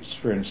overseas,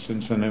 for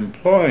instance, and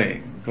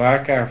employing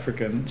black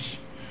Africans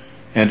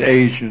and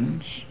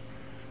Asians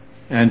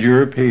and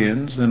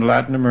Europeans and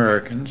Latin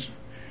Americans,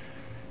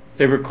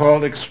 they were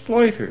called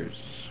exploiters.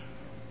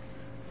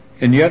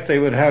 And yet they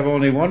would have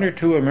only one or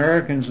two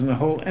Americans in the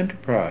whole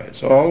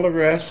enterprise. All the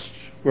rest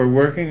were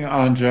working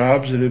on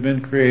jobs that had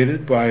been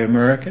created by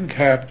American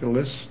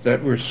capitalists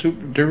that were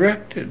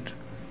directed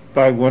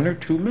by one or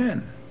two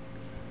men.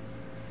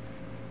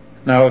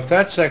 Now, if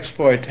that's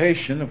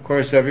exploitation, of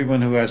course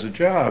everyone who has a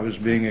job is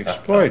being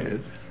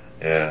exploited.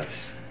 Yes.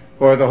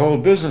 Or the whole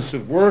business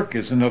of work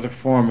is another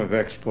form of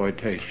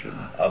exploitation.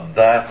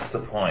 That's the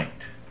point.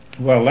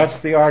 Well,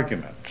 that's the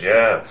argument.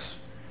 Yes.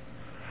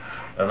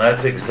 And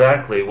that's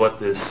exactly what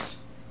this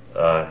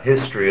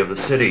history of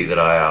the city that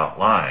I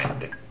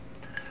outlined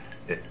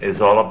is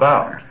all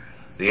about.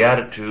 The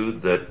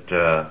attitude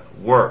that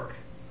work,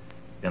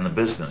 in the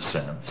business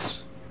sense,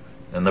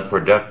 in the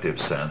productive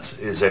sense,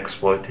 is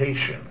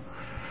exploitation.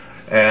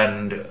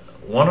 And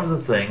one of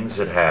the things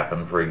that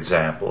happened, for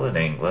example, in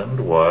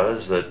England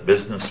was that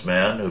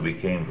businessmen who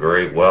became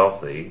very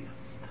wealthy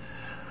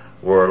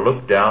were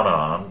looked down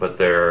on, but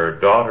their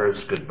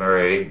daughters could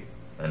marry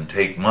and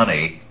take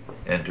money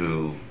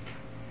into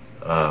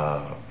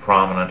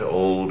prominent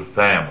old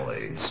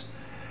families,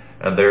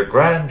 and their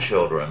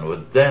grandchildren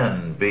would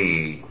then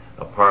be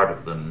a part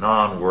of the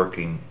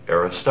non-working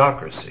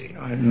aristocracy.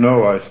 I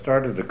know. I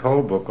started the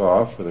coal book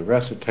off with a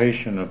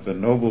recitation of the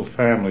noble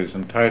families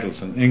and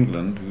titles in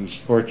England whose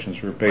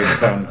fortunes were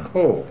based on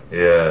coal.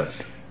 Yes.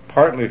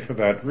 Partly for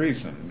that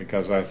reason,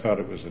 because I thought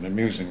it was an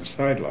amusing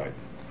sidelight.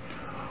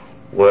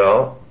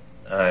 Well,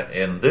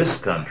 in this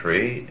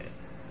country,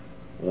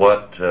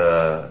 what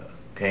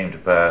came to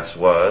pass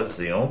was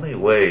the only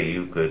way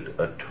you could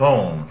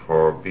atone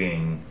for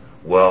being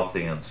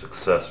wealthy and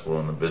successful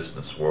in the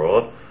business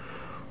world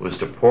was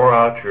to pour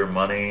out your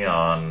money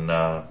on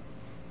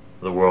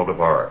the world of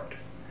art.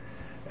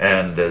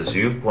 And as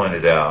you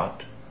pointed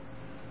out,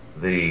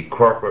 the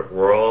corporate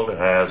world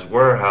has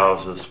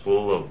warehouses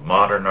full of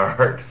modern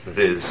art that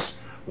is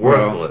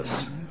worthless.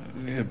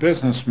 Well,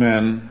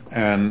 businessmen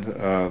and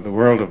the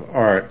world of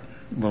art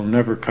will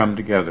never come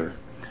together.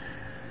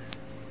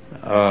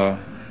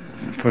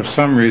 For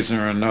some reason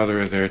or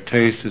another, their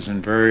taste is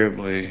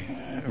invariably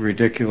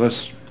ridiculous.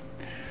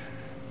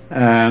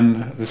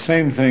 And the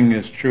same thing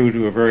is true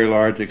to a very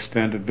large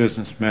extent of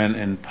businessmen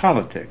in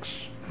politics.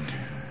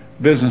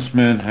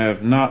 Businessmen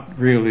have not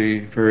really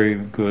very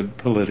good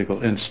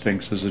political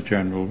instincts as a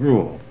general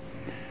rule.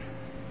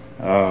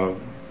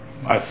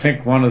 I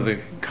think one of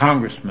the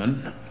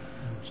congressmen,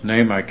 his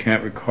name I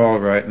can't recall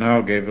right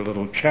now, gave a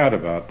little chat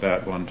about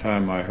that one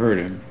time I heard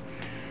him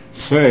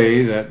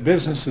say that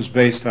business is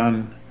based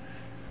on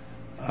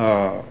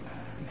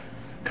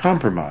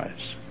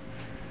compromise.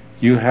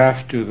 You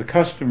have to, the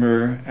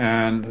customer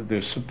and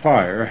the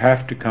supplier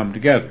have to come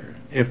together.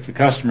 If the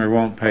customer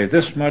won't pay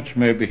this much,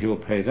 maybe he'll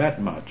pay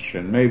that much.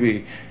 And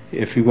maybe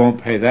if he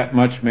won't pay that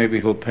much, maybe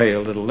he'll pay a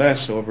little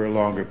less over a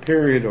longer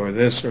period, or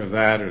this or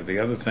that or the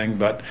other thing.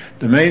 But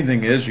the main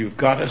thing is you've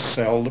got to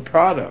sell the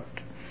product.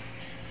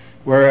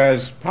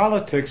 Whereas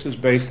politics is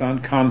based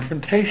on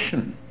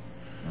confrontation.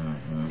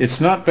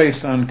 It's not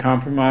based on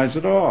compromise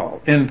at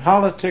all. In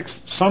politics,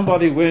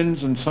 somebody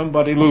wins and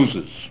somebody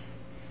loses.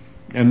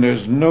 And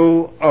there's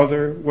no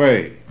other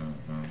way.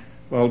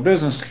 Well,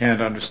 business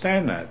can't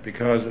understand that,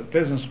 because a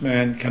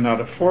businessman cannot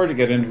afford to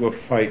get into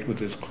a fight with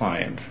his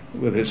client,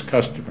 with his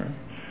customer.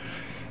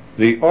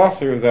 The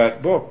author of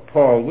that book,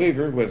 Paul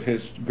Weaver, with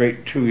his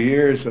great 2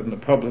 years on the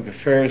public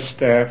affairs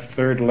staff,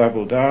 third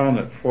level down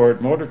at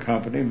Ford Motor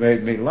Company,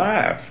 made me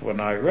laugh when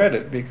I read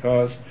it,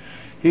 because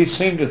he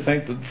seemed to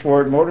think that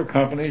Ford Motor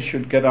Company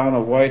should get on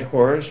a white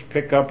horse,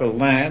 pick up a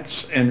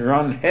lance, and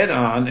run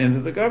head-on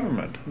into the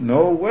government.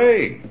 No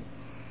way.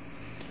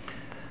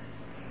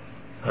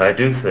 I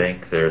do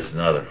think there's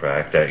another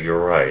fact that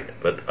you're right,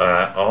 but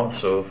I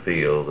also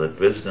feel that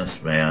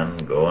businessmen,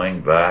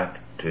 going back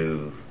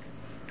to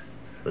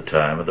the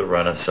time of the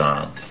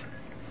Renaissance,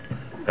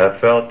 have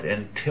felt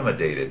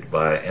intimidated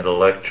by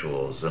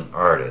intellectuals and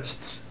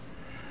artists,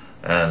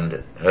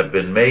 and have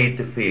been made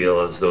to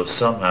feel as though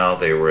somehow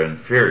they were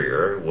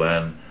inferior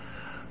when,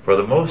 for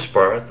the most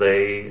part,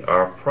 they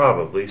are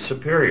probably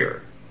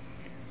superior.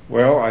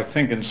 Well, I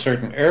think in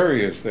certain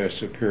areas they're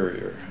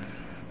superior.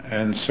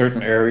 And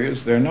certain areas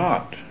they're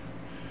not.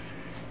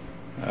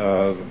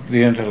 The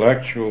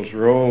intellectual's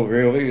role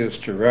really is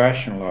to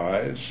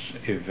rationalize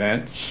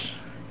events,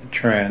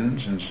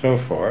 trends, and so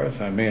forth.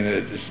 I mean,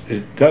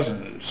 it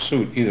doesn't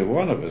suit either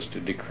one of us to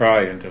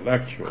decry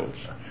intellectuals.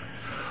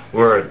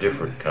 We're a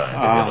different kind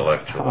of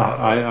intellectual.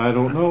 I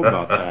don't know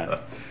about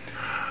that.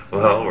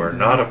 Well, we're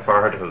not a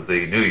part of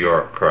the New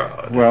York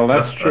crowd. Well,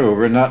 that's true.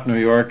 We're not New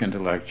York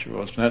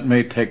intellectuals. That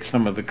may take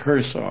some of the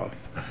curse off.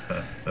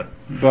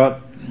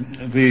 But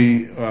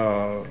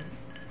the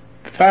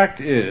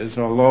fact is,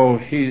 although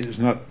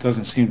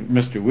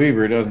Mr.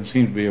 Weaver doesn't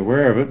seem to be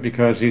aware of it,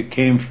 because he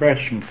came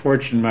fresh from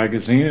Fortune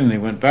magazine and he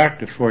went back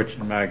to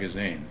Fortune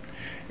magazine.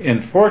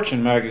 In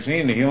Fortune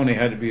magazine, he only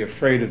had to be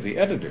afraid of the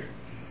editor.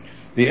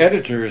 The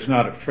editor is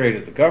not afraid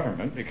of the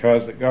government,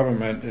 because the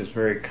government is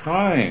very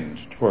kind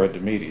toward the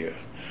media.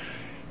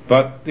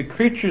 But the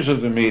creatures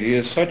of the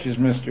media, such as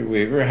Mr.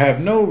 Weaver, have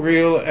no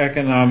real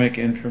economic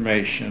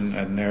information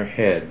in their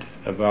head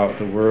about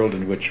the world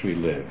in which we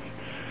live.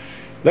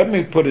 Let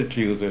me put it to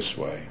you this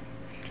way.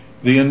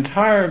 The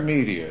entire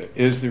media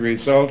is the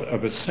result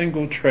of a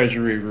single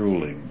Treasury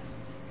ruling,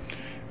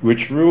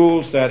 which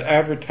rules that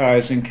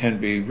advertising can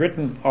be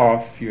written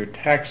off your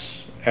tax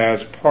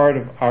as part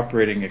of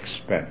operating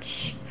expense.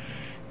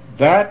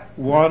 That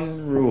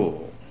one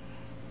rule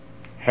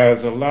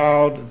has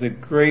allowed the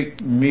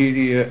great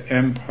media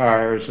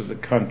empires of the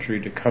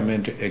country to come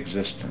into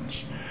existence.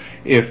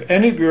 If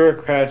any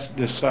bureaucrat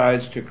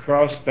decides to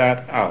cross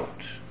that out,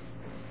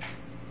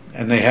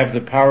 and they have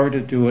the power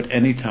to do it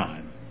any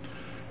time,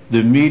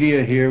 the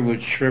media here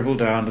would shrivel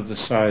down to the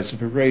size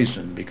of a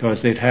raisin,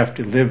 because they'd have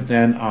to live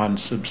then on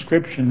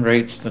subscription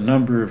rates, the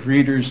number of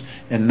readers,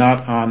 and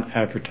not on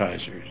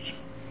advertisers.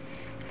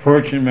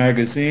 Fortune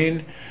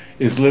magazine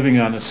is living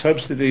on a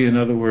subsidy, in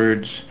other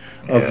words,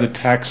 of the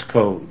tax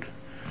code.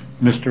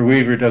 Mr.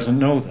 Weaver doesn't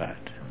know that.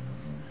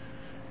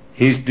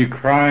 He's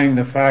decrying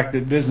the fact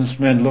that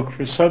businessmen look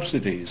for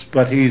subsidies,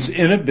 but he's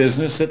in a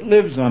business that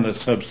lives on a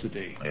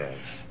subsidy. Yes.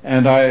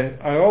 And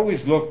I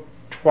always look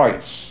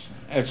twice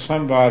at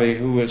somebody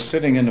who is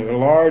sitting in a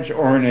large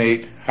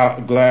ornate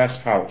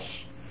glass house,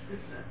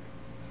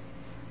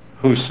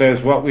 who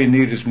says what we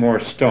need is more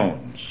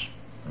stones.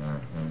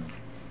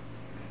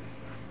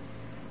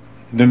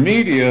 The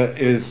media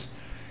is,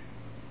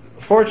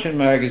 Fortune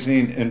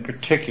magazine in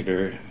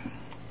particular,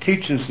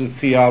 teaches the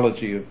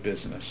theology of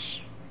business,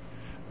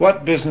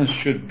 what business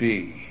should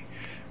be,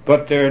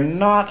 but they're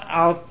not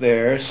out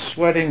there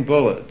sweating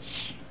bullets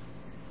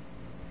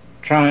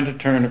trying to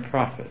turn a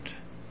profit.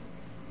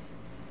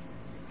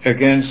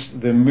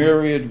 against the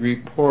myriad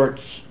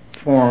reports,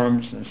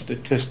 forms, and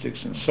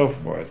statistics and so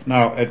forth.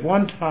 Now, at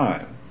one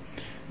time,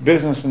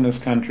 business in this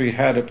country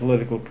had a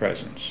political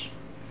presence,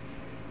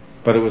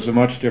 but it was a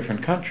much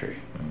different country.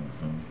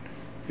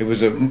 It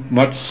was a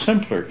much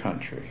simpler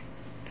country.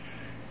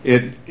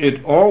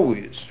 It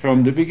always,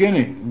 from the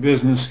beginning,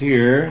 business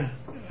here,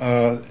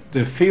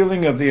 the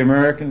feeling of the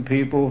American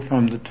people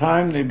from the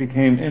time they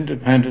became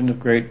independent of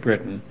Great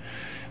Britain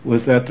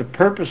was that the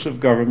purpose of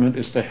government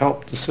is to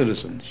help the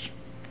citizens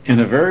in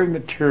a very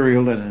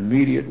material and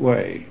immediate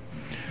way.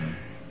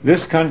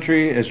 This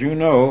country, as you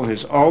know,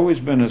 has always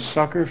been a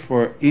sucker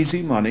for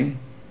easy money,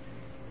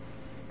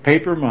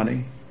 paper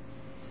money,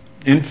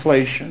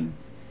 inflation,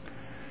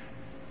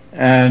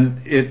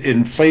 and it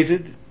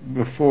inflated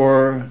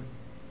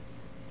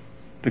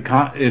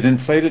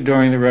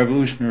during the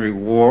Revolutionary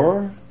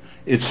War.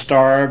 It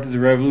starved the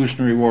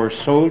Revolutionary War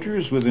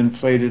soldiers with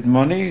inflated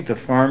money. The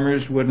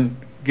farmers wouldn't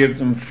give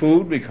them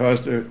food because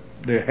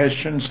their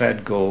Hessians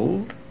had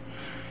gold.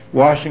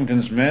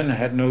 Washington's men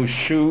had no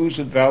shoes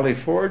at Valley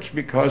Forge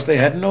because they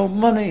had no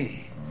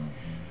money.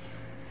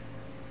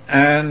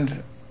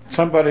 And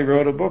somebody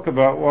wrote a book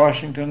about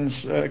Washington's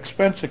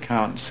expense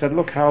account and said,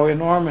 look how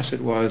enormous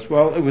it was.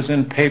 Well, it was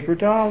in paper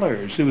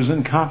dollars. It was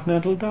in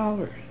continental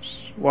dollars.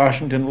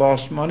 Washington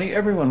lost money.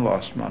 Everyone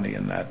lost money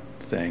in that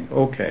thing.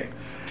 Okay.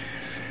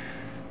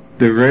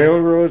 The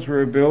railroads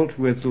were built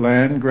with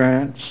land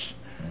grants.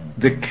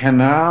 The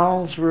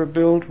canals were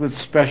built with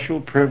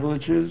special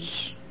privileges.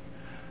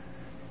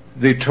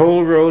 The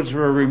toll roads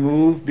were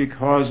removed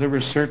because there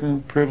were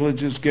certain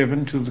privileges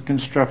given to the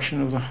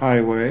construction of the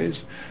highways.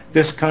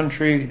 This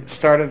country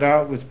started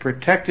out with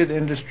protected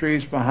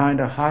industries behind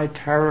a high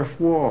tariff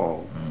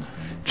wall,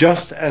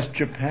 just as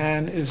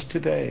Japan is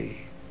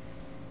today.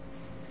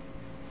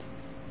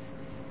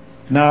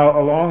 Now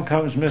along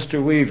comes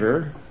Mr.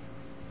 Weaver,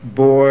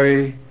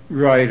 boy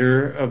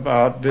writer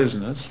about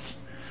business,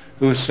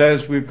 who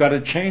says we've got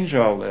to change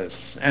all this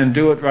and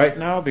do it right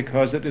now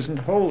because it isn't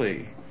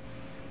holy.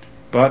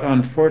 But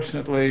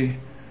unfortunately,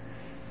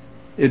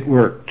 it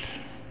worked.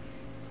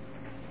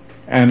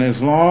 And as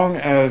long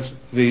as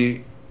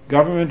the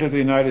government of the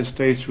United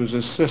States was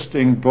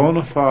assisting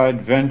bona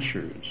fide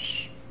ventures,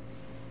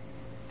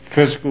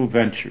 physical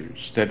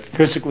ventures that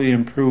physically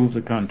improved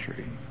the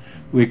country,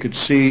 we could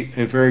see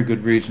a very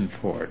good reason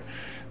for it.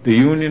 The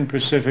Union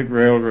Pacific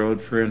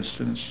Railroad, for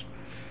instance,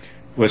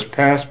 was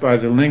passed by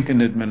the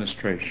Lincoln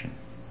administration.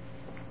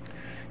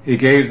 He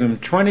gave them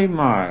 20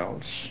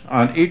 miles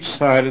on each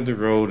side of the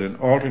road in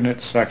alternate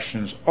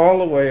sections all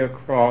the way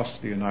across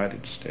the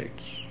United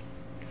States,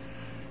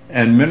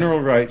 and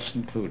mineral rights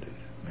included.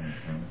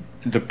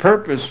 The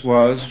purpose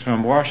was,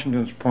 from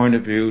Washington's point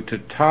of view, to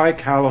tie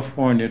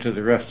California to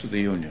the rest of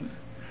the Union.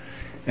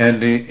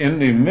 And in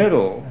the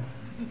middle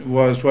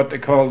was what they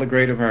called the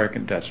Great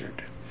American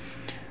Desert.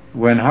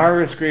 When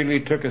Horace Greeley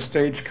took a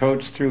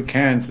stagecoach through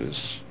Kansas,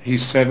 he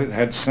said it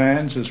had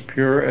sands as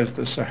pure as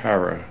the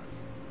Sahara.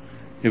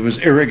 It was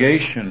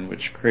irrigation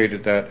which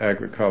created that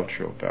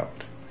agricultural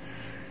belt.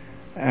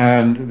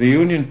 And the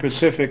Union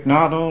Pacific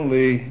not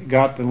only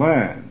got the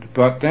land,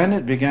 but then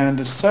it began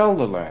to sell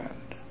the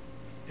land.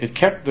 It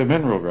kept the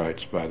mineral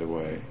rights, by the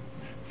way.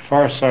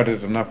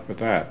 Far-sighted enough for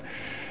that.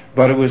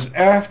 But it was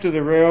after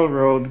the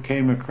railroad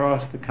came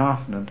across the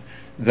continent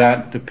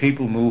that the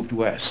people moved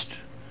west.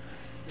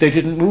 They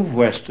didn't move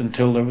west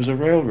until there was a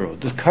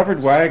railroad. The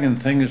covered wagon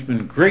thing has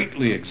been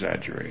greatly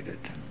exaggerated.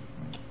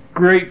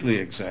 Greatly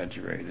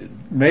exaggerated.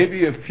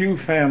 Maybe a few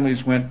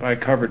families went by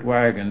covered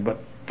wagon,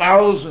 but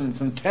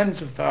thousands and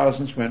tens of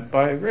thousands went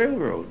by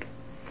railroad.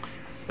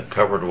 The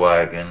covered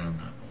wagon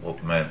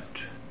meant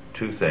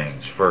two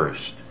things.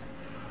 First,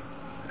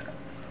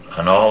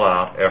 an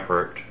all-out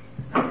effort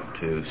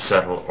to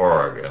settle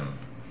Oregon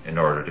in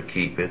order to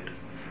keep it,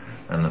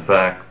 and the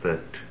fact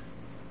that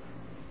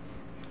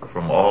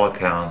from all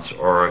accounts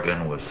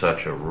Oregon was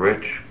such a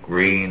rich,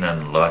 green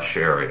and lush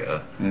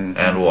area,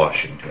 and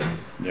Washington,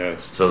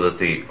 yes, so that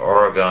the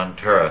Oregon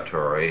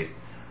Territory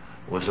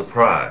was a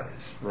prize,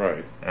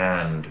 right,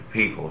 and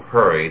people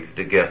hurried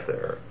to get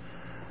there.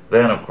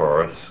 Then, of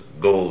course,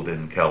 gold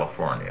in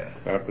California.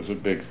 That was a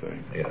big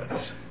thing.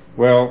 Yes.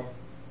 Well,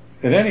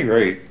 at any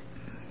rate,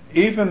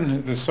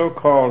 even the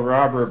so-called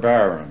robber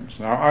barons,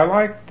 now I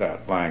like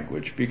that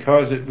language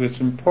because it was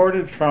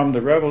imported from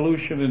the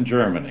revolution in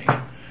Germany.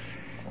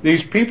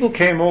 These people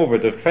came over,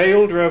 the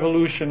failed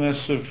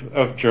revolutionists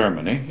of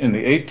Germany in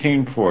the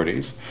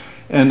 1840s,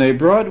 and they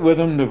brought with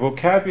them the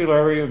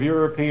vocabulary of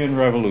European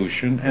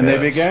revolution, and yes,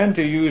 they began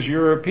to use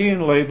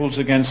European labels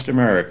against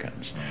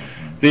Americans.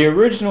 The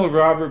original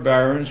robber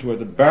barons were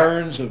the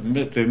barons of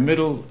the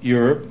Middle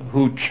Europe,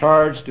 who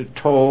charged a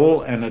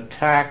toll and a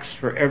tax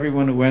for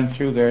everyone who went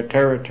through their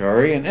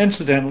territory, and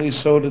incidentally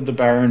so did the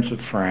barons of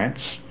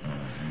France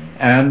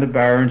and the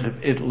barons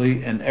of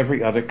Italy and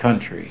every other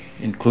country,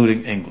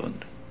 including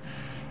England.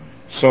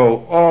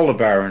 So all the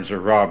barons are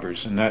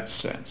robbers in that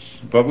sense.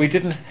 But we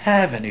didn't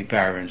have any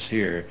barons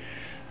here.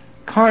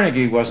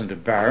 Carnegie wasn't a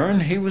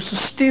baron, he was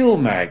a steel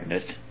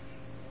magnate.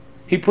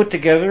 He put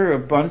together a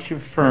bunch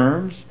of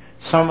firms,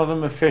 some of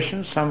them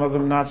efficient, some of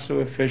them not so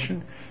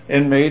efficient,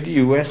 and made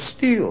U.S.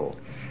 Steel.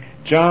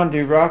 John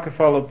D.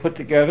 Rockefeller put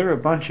together a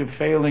bunch of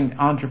failing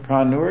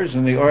entrepreneurs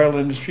in the oil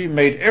industry,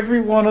 made every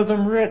one of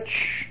them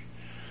rich.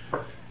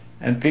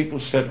 And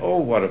people said, oh,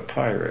 what a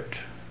pirate.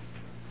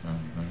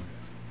 Mm-hmm.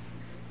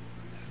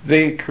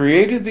 They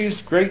created these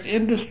great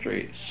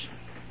industries.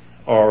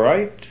 All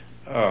right.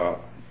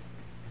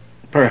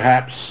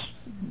 Perhaps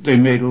they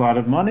made a lot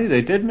of money.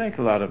 They did make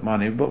a lot of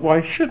money, but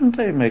why shouldn't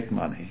they make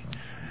money?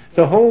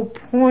 The whole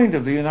point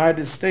of the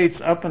United States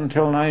up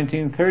until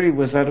 1930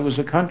 was that it was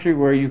a country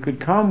where you could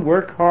come,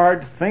 work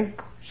hard, think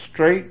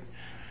straight,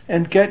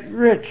 and get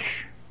rich.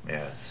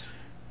 Yes.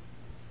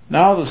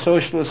 Now the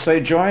socialists say,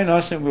 join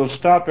us and we'll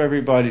stop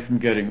everybody from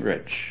getting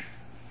rich.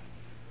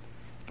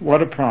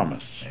 What a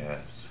promise.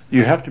 Yes.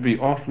 You have to be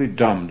awfully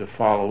dumb to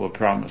follow a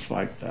promise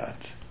like that.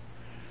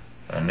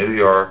 New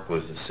York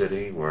was a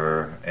city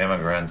where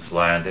immigrants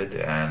landed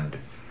and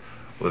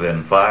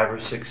within 5 or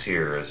 6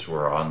 years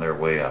were on their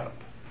way up.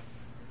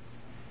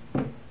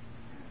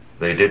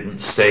 They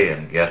didn't stay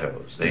in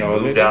ghettos. They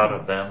moved out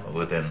of them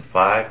within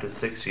 5 to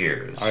 6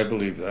 years. I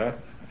believe that.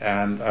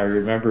 And I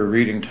remember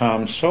reading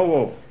Tom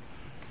Sowell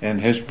in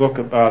his book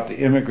about the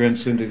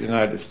immigrants into the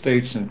United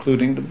States,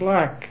 including the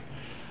black.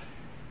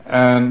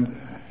 And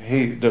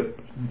the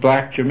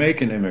black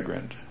Jamaican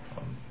immigrant.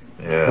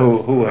 Yes,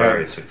 who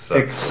very have successful.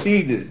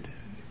 Exceeded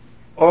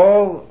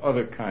all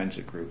other kinds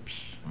of groups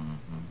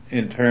Mm-hmm.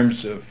 in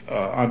terms of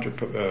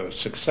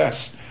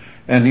success.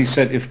 And he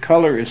said, if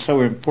color is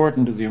so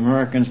important to the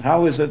Americans,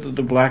 how is it that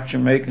the black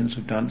Jamaicans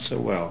have done so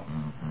well?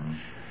 Mm-hmm.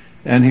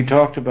 And he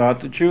talked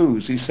about the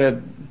Jews. He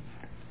said,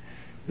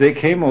 they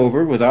came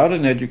over without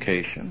an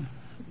education.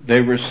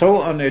 They were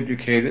so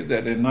uneducated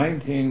that in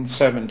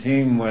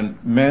 1917, when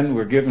men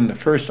were given the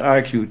first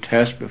IQ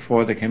test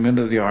before they came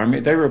into the army,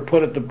 they were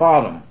put at the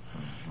bottom.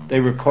 They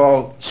were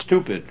called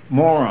stupid,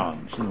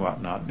 morons, and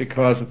whatnot,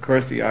 because, of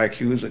course, the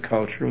IQ is a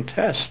cultural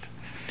test.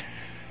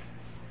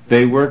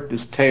 They worked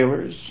as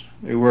tailors,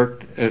 they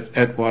worked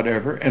at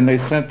whatever, and they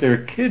sent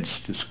their kids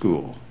to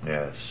school.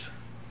 Yes.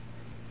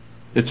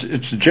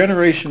 It's a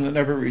generation that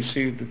never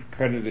received the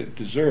credit it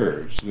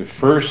deserves, the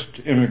first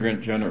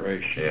immigrant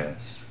generation. Yes.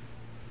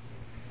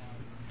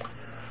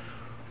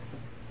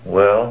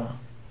 Well,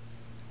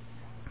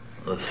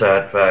 the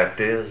sad fact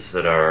is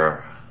that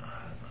our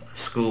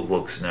school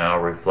books now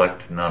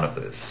reflect none of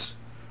this,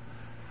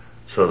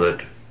 so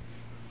that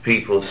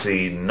people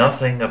see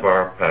nothing of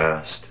our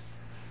past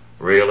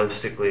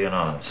realistically and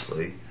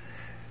honestly,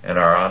 and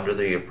are under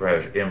the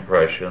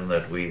impression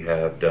that we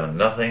have done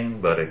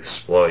nothing but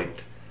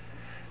exploit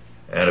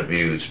and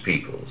abuse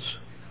peoples.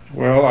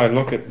 Well, I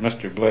look at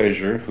Mr.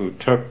 Blazer, who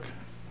took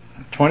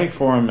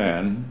 24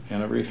 men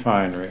in a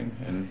refinery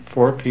and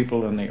 4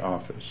 people in the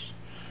office.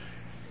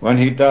 When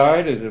he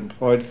died, it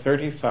employed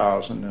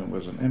 30,000 and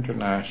was an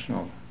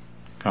international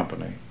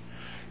company.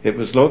 It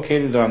was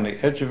located on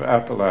the edge of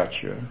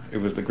Appalachia. It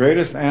was the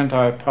greatest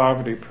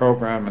anti-poverty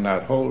program in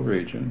that whole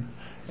region.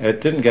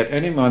 It didn't get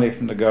any money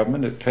from the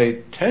government. It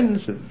paid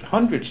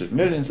hundreds of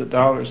millions of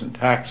dollars in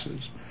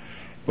taxes.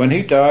 When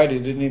he died, he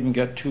didn't even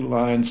get 2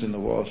 lines in the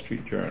Wall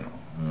Street Journal.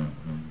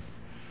 Mm-hmm.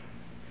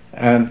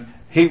 And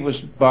he was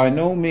by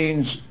no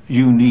means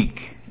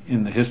unique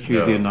in the history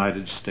of the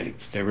United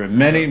States. There were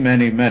many,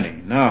 many,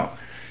 many. Now,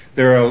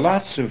 there are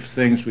lots of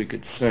things we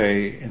could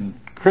say in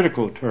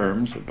critical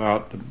terms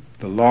about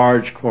the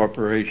large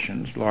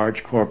corporations,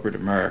 large corporate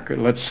America,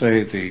 let's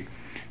say the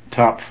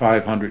top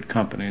 500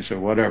 companies or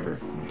whatever.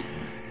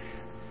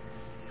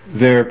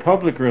 Their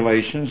public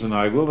relations, and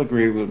I will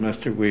agree with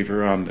Mr.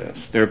 Weaver on this,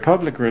 their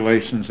public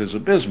relations is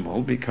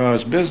abysmal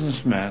because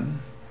businessmen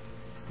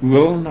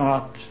will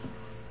not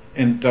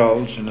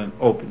indulge in an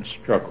open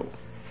struggle.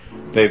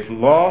 They've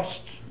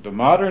lost the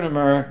modern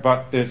American,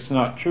 but it's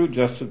not true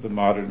just of the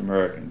modern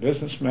American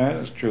businessman,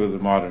 it's true of the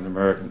modern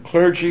American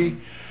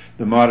clergy,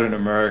 the modern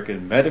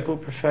American medical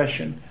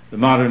profession, the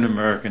modern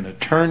American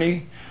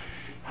attorney.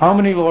 How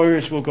many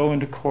lawyers will go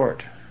into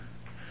court?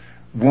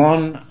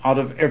 1 out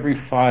of every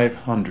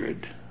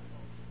 500,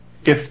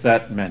 if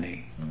that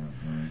many.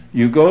 Mm-hmm.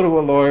 You go to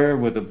a lawyer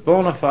with a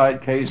bona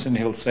fide case and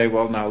he'll say,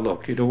 well, now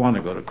look, you don't want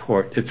to go to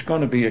court. It's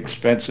going to be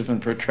expensive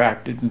and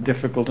protracted and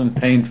difficult and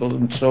painful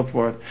and so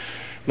forth.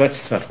 Let's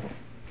settle.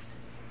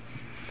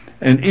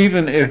 And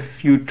even if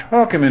you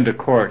talk him into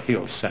court,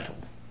 he'll settle.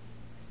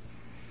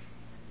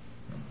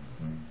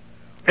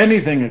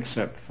 Anything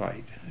except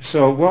fight.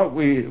 So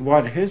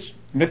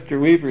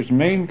Mr. Weaver's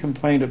main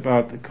complaint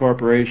about the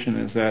corporation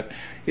is that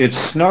it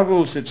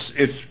snuggles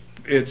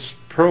its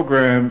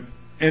program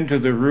into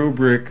the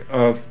rubric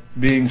of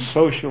being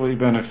socially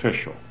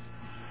beneficial.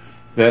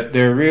 That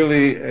they're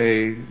really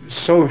a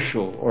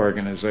social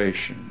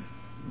organization.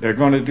 They're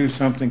going to do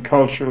something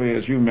culturally,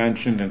 as you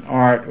mentioned, in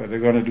art, or they're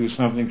going to do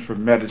something for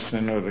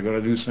medicine, or they're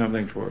going to do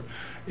something for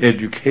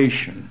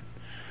education.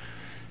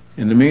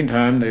 In the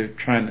meantime, they're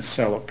trying to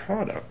sell a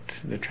product.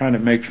 They're trying to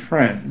make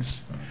friends.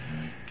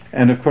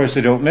 And of course,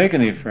 they don't make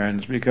any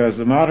friends because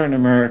the modern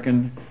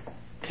American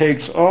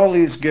takes all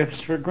these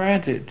gifts for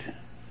granted.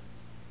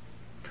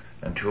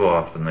 And too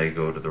often they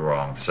go to the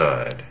wrong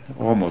side.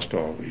 Almost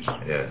always.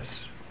 Yes.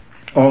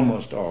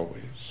 Almost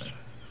always.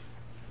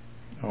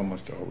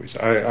 Almost always.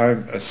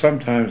 I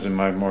sometimes in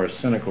my more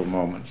cynical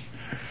moments,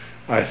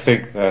 I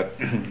think that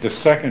the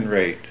second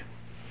rate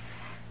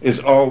is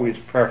always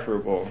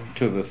preferable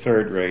to the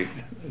third rate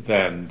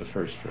than the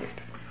first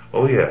rate.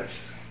 Oh yes.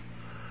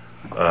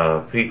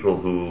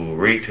 People who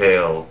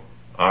retail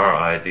our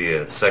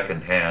ideas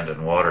secondhand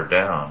and watered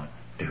down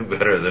do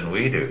better than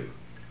we do.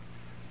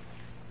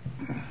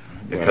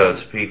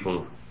 Because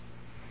people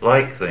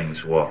like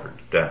things watered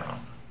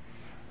down.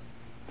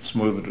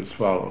 Smoother to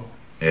swallow.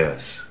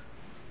 Yes.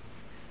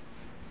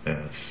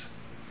 Yes.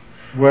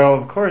 Well,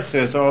 of course,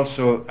 there's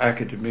also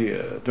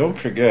academia. Don't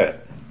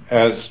forget,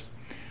 as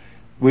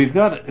we've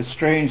got a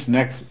strange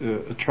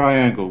a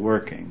triangle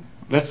working.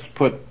 Let's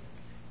put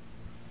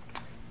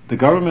the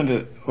government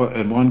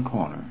in one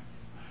corner,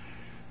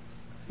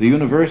 the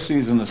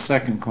universities in the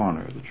second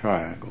corner of the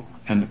triangle,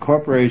 and the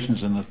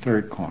corporations in the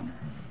third corner.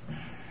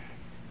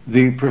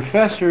 The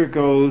professor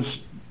goes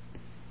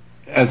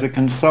as a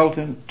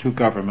consultant to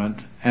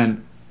government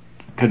and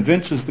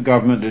convinces the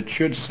government it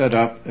should set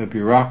up a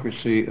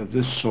bureaucracy of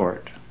this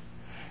sort.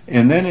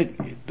 And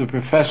then the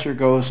professor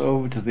goes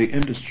over to the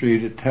industry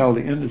to tell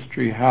the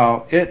industry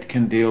how it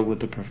can deal with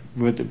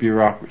the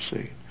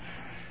bureaucracy.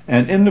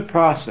 And in the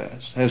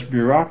process has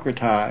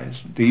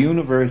bureaucratized the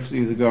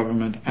university, the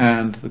government,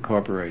 and the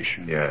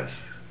corporation. Yes.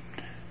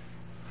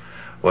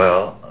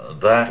 Well,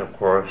 that, of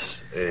course,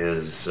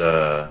 is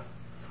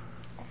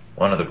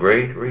one of the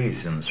great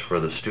reasons for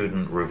the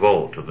student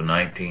revolt of the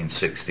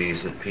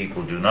 1960s that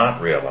people do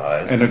not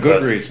realize. And a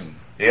good reason.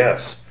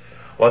 Yes.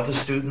 What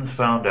the students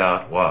found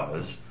out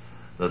was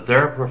that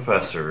their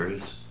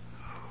professors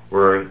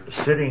were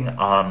sitting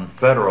on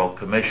federal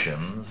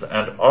commissions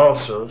and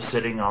also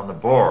sitting on the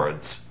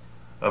boards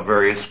of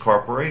various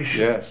corporations.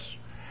 Yes.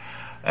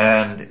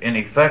 And in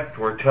effect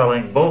were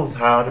telling both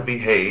how to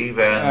behave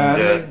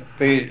and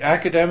the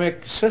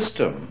academic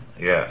system.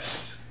 Yes.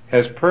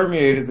 Has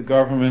permeated the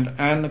government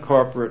and the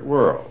corporate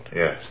world.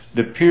 Yes.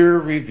 The peer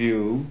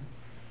review,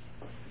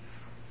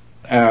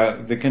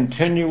 the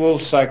continual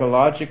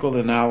psychological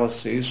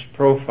analyses,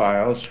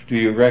 profiles, do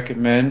you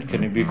recommend,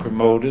 can he be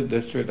promoted,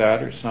 this or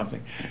that or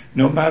something,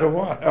 no matter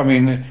what. I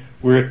mean,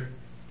 we're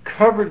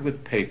covered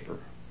with paper.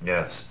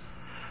 Yes.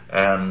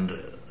 And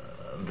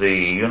the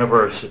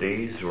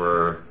universities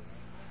were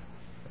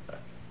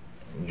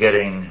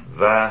getting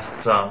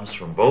vast sums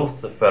from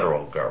both the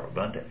federal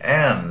government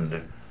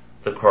and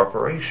the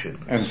corporations.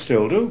 And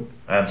still do.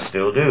 And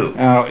still do.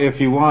 Now,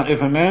 if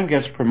a man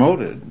gets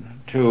promoted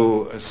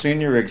to a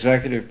senior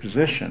executive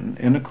position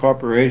in a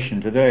corporation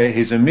today,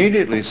 he's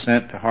immediately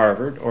sent to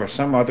Harvard or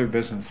some other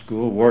business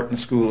school, Wharton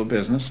School of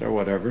Business or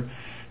whatever,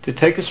 to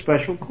take a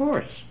special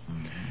course.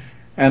 Mm-hmm.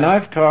 And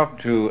I've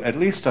talked to at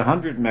least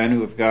 100 men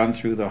who have gone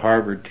through the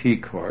Harvard T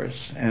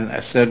course, and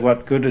I said,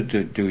 what good did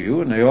it do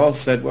you? And they all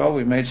said, well,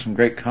 we made some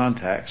great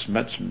contacts,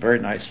 met some very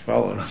nice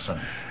fellows.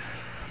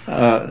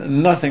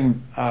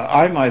 Nothing.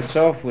 I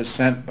myself was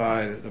sent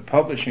by the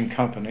publishing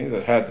company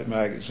that had the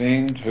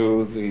magazine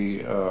to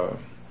the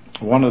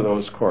one of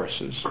those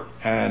courses,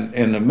 and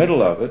in the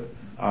middle of it,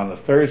 on a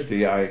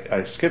Thursday,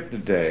 I skipped a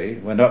day,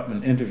 went up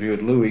and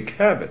interviewed Louis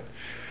Cabot,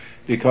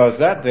 because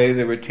that day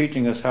they were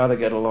teaching us how to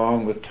get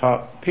along with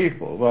top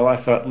people. Well,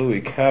 I thought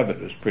Louis Cabot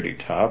was pretty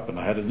top, and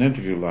I had an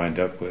interview lined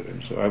up with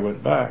him, so I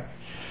went back.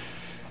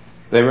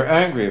 They were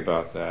angry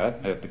about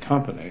that at the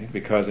company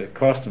because it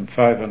cost them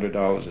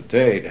 $500 a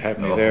day to have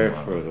me there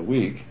for the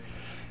week.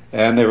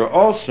 And they were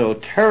also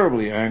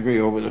terribly angry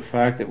over the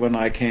fact that when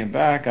I came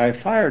back,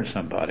 I fired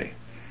somebody.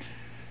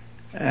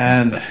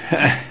 And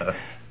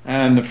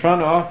and the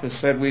front office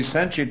said, we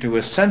sent you to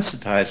a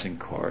sensitizing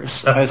course.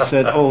 I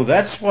said, oh,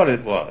 that's what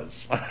it was.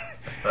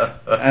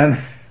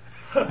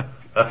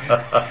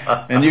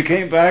 and you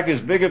came back as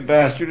big a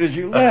bastard as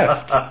you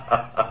left.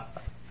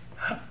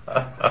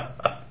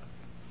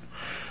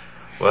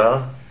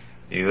 Well,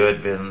 you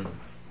had been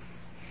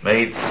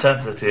made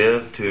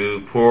sensitive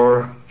to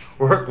poor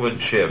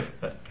workmanship.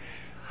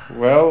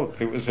 Well,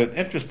 it was an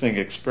interesting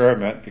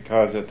experiment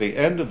because at the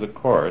end of the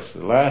course,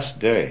 the last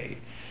day,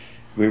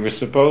 we were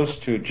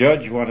supposed to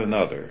judge one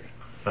another.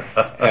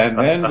 And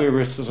then we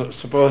were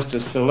supposed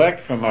to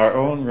select from our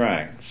own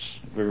ranks.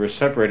 We were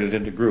separated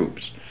into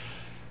groups.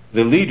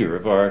 The leader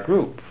of our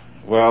group.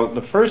 Well,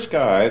 the first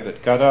guy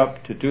that got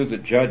up to do the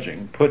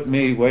judging put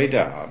me way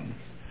down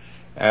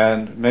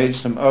and made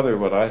some other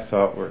what I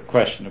thought were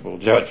questionable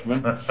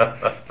judgments.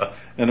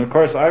 And of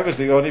course I was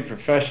the only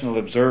professional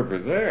observer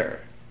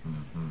there.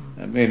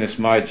 I mean, it's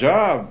my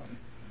job,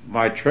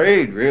 my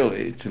trade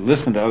really, to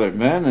listen to other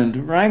men and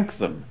to rank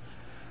them.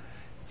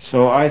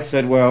 So I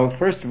said, well,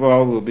 first of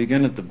all, we'll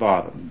begin at the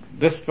bottom.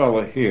 This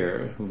fellow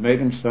here, who made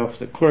himself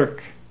the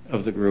clerk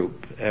of the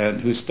group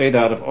and who stayed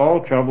out of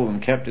all trouble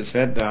and kept his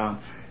head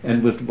down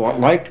and was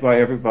liked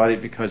by everybody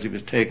because he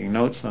was taking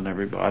notes on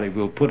everybody,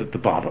 we'll put at the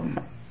bottom.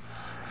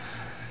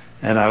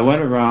 And I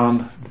went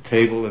around the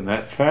table in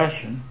that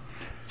fashion,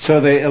 So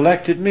they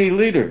elected me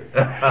leader,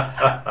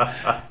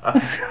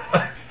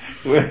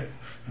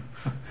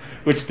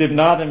 which did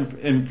not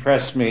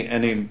impress me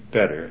any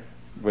better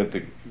with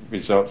the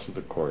results of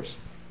the course.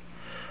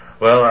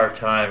 Well, our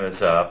time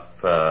is up.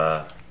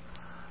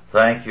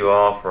 Thank you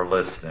all for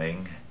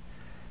listening,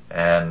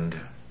 and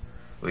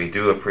we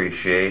do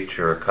appreciate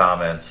your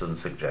comments and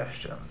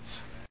suggestions.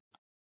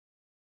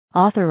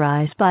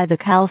 Authorized by the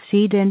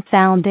Chalcedon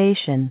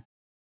Foundation.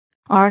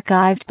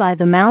 Archived by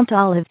the Mount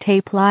Olive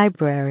Tape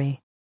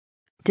Library.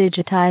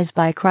 Digitized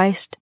by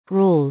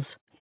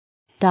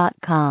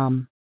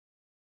ChristRules.com.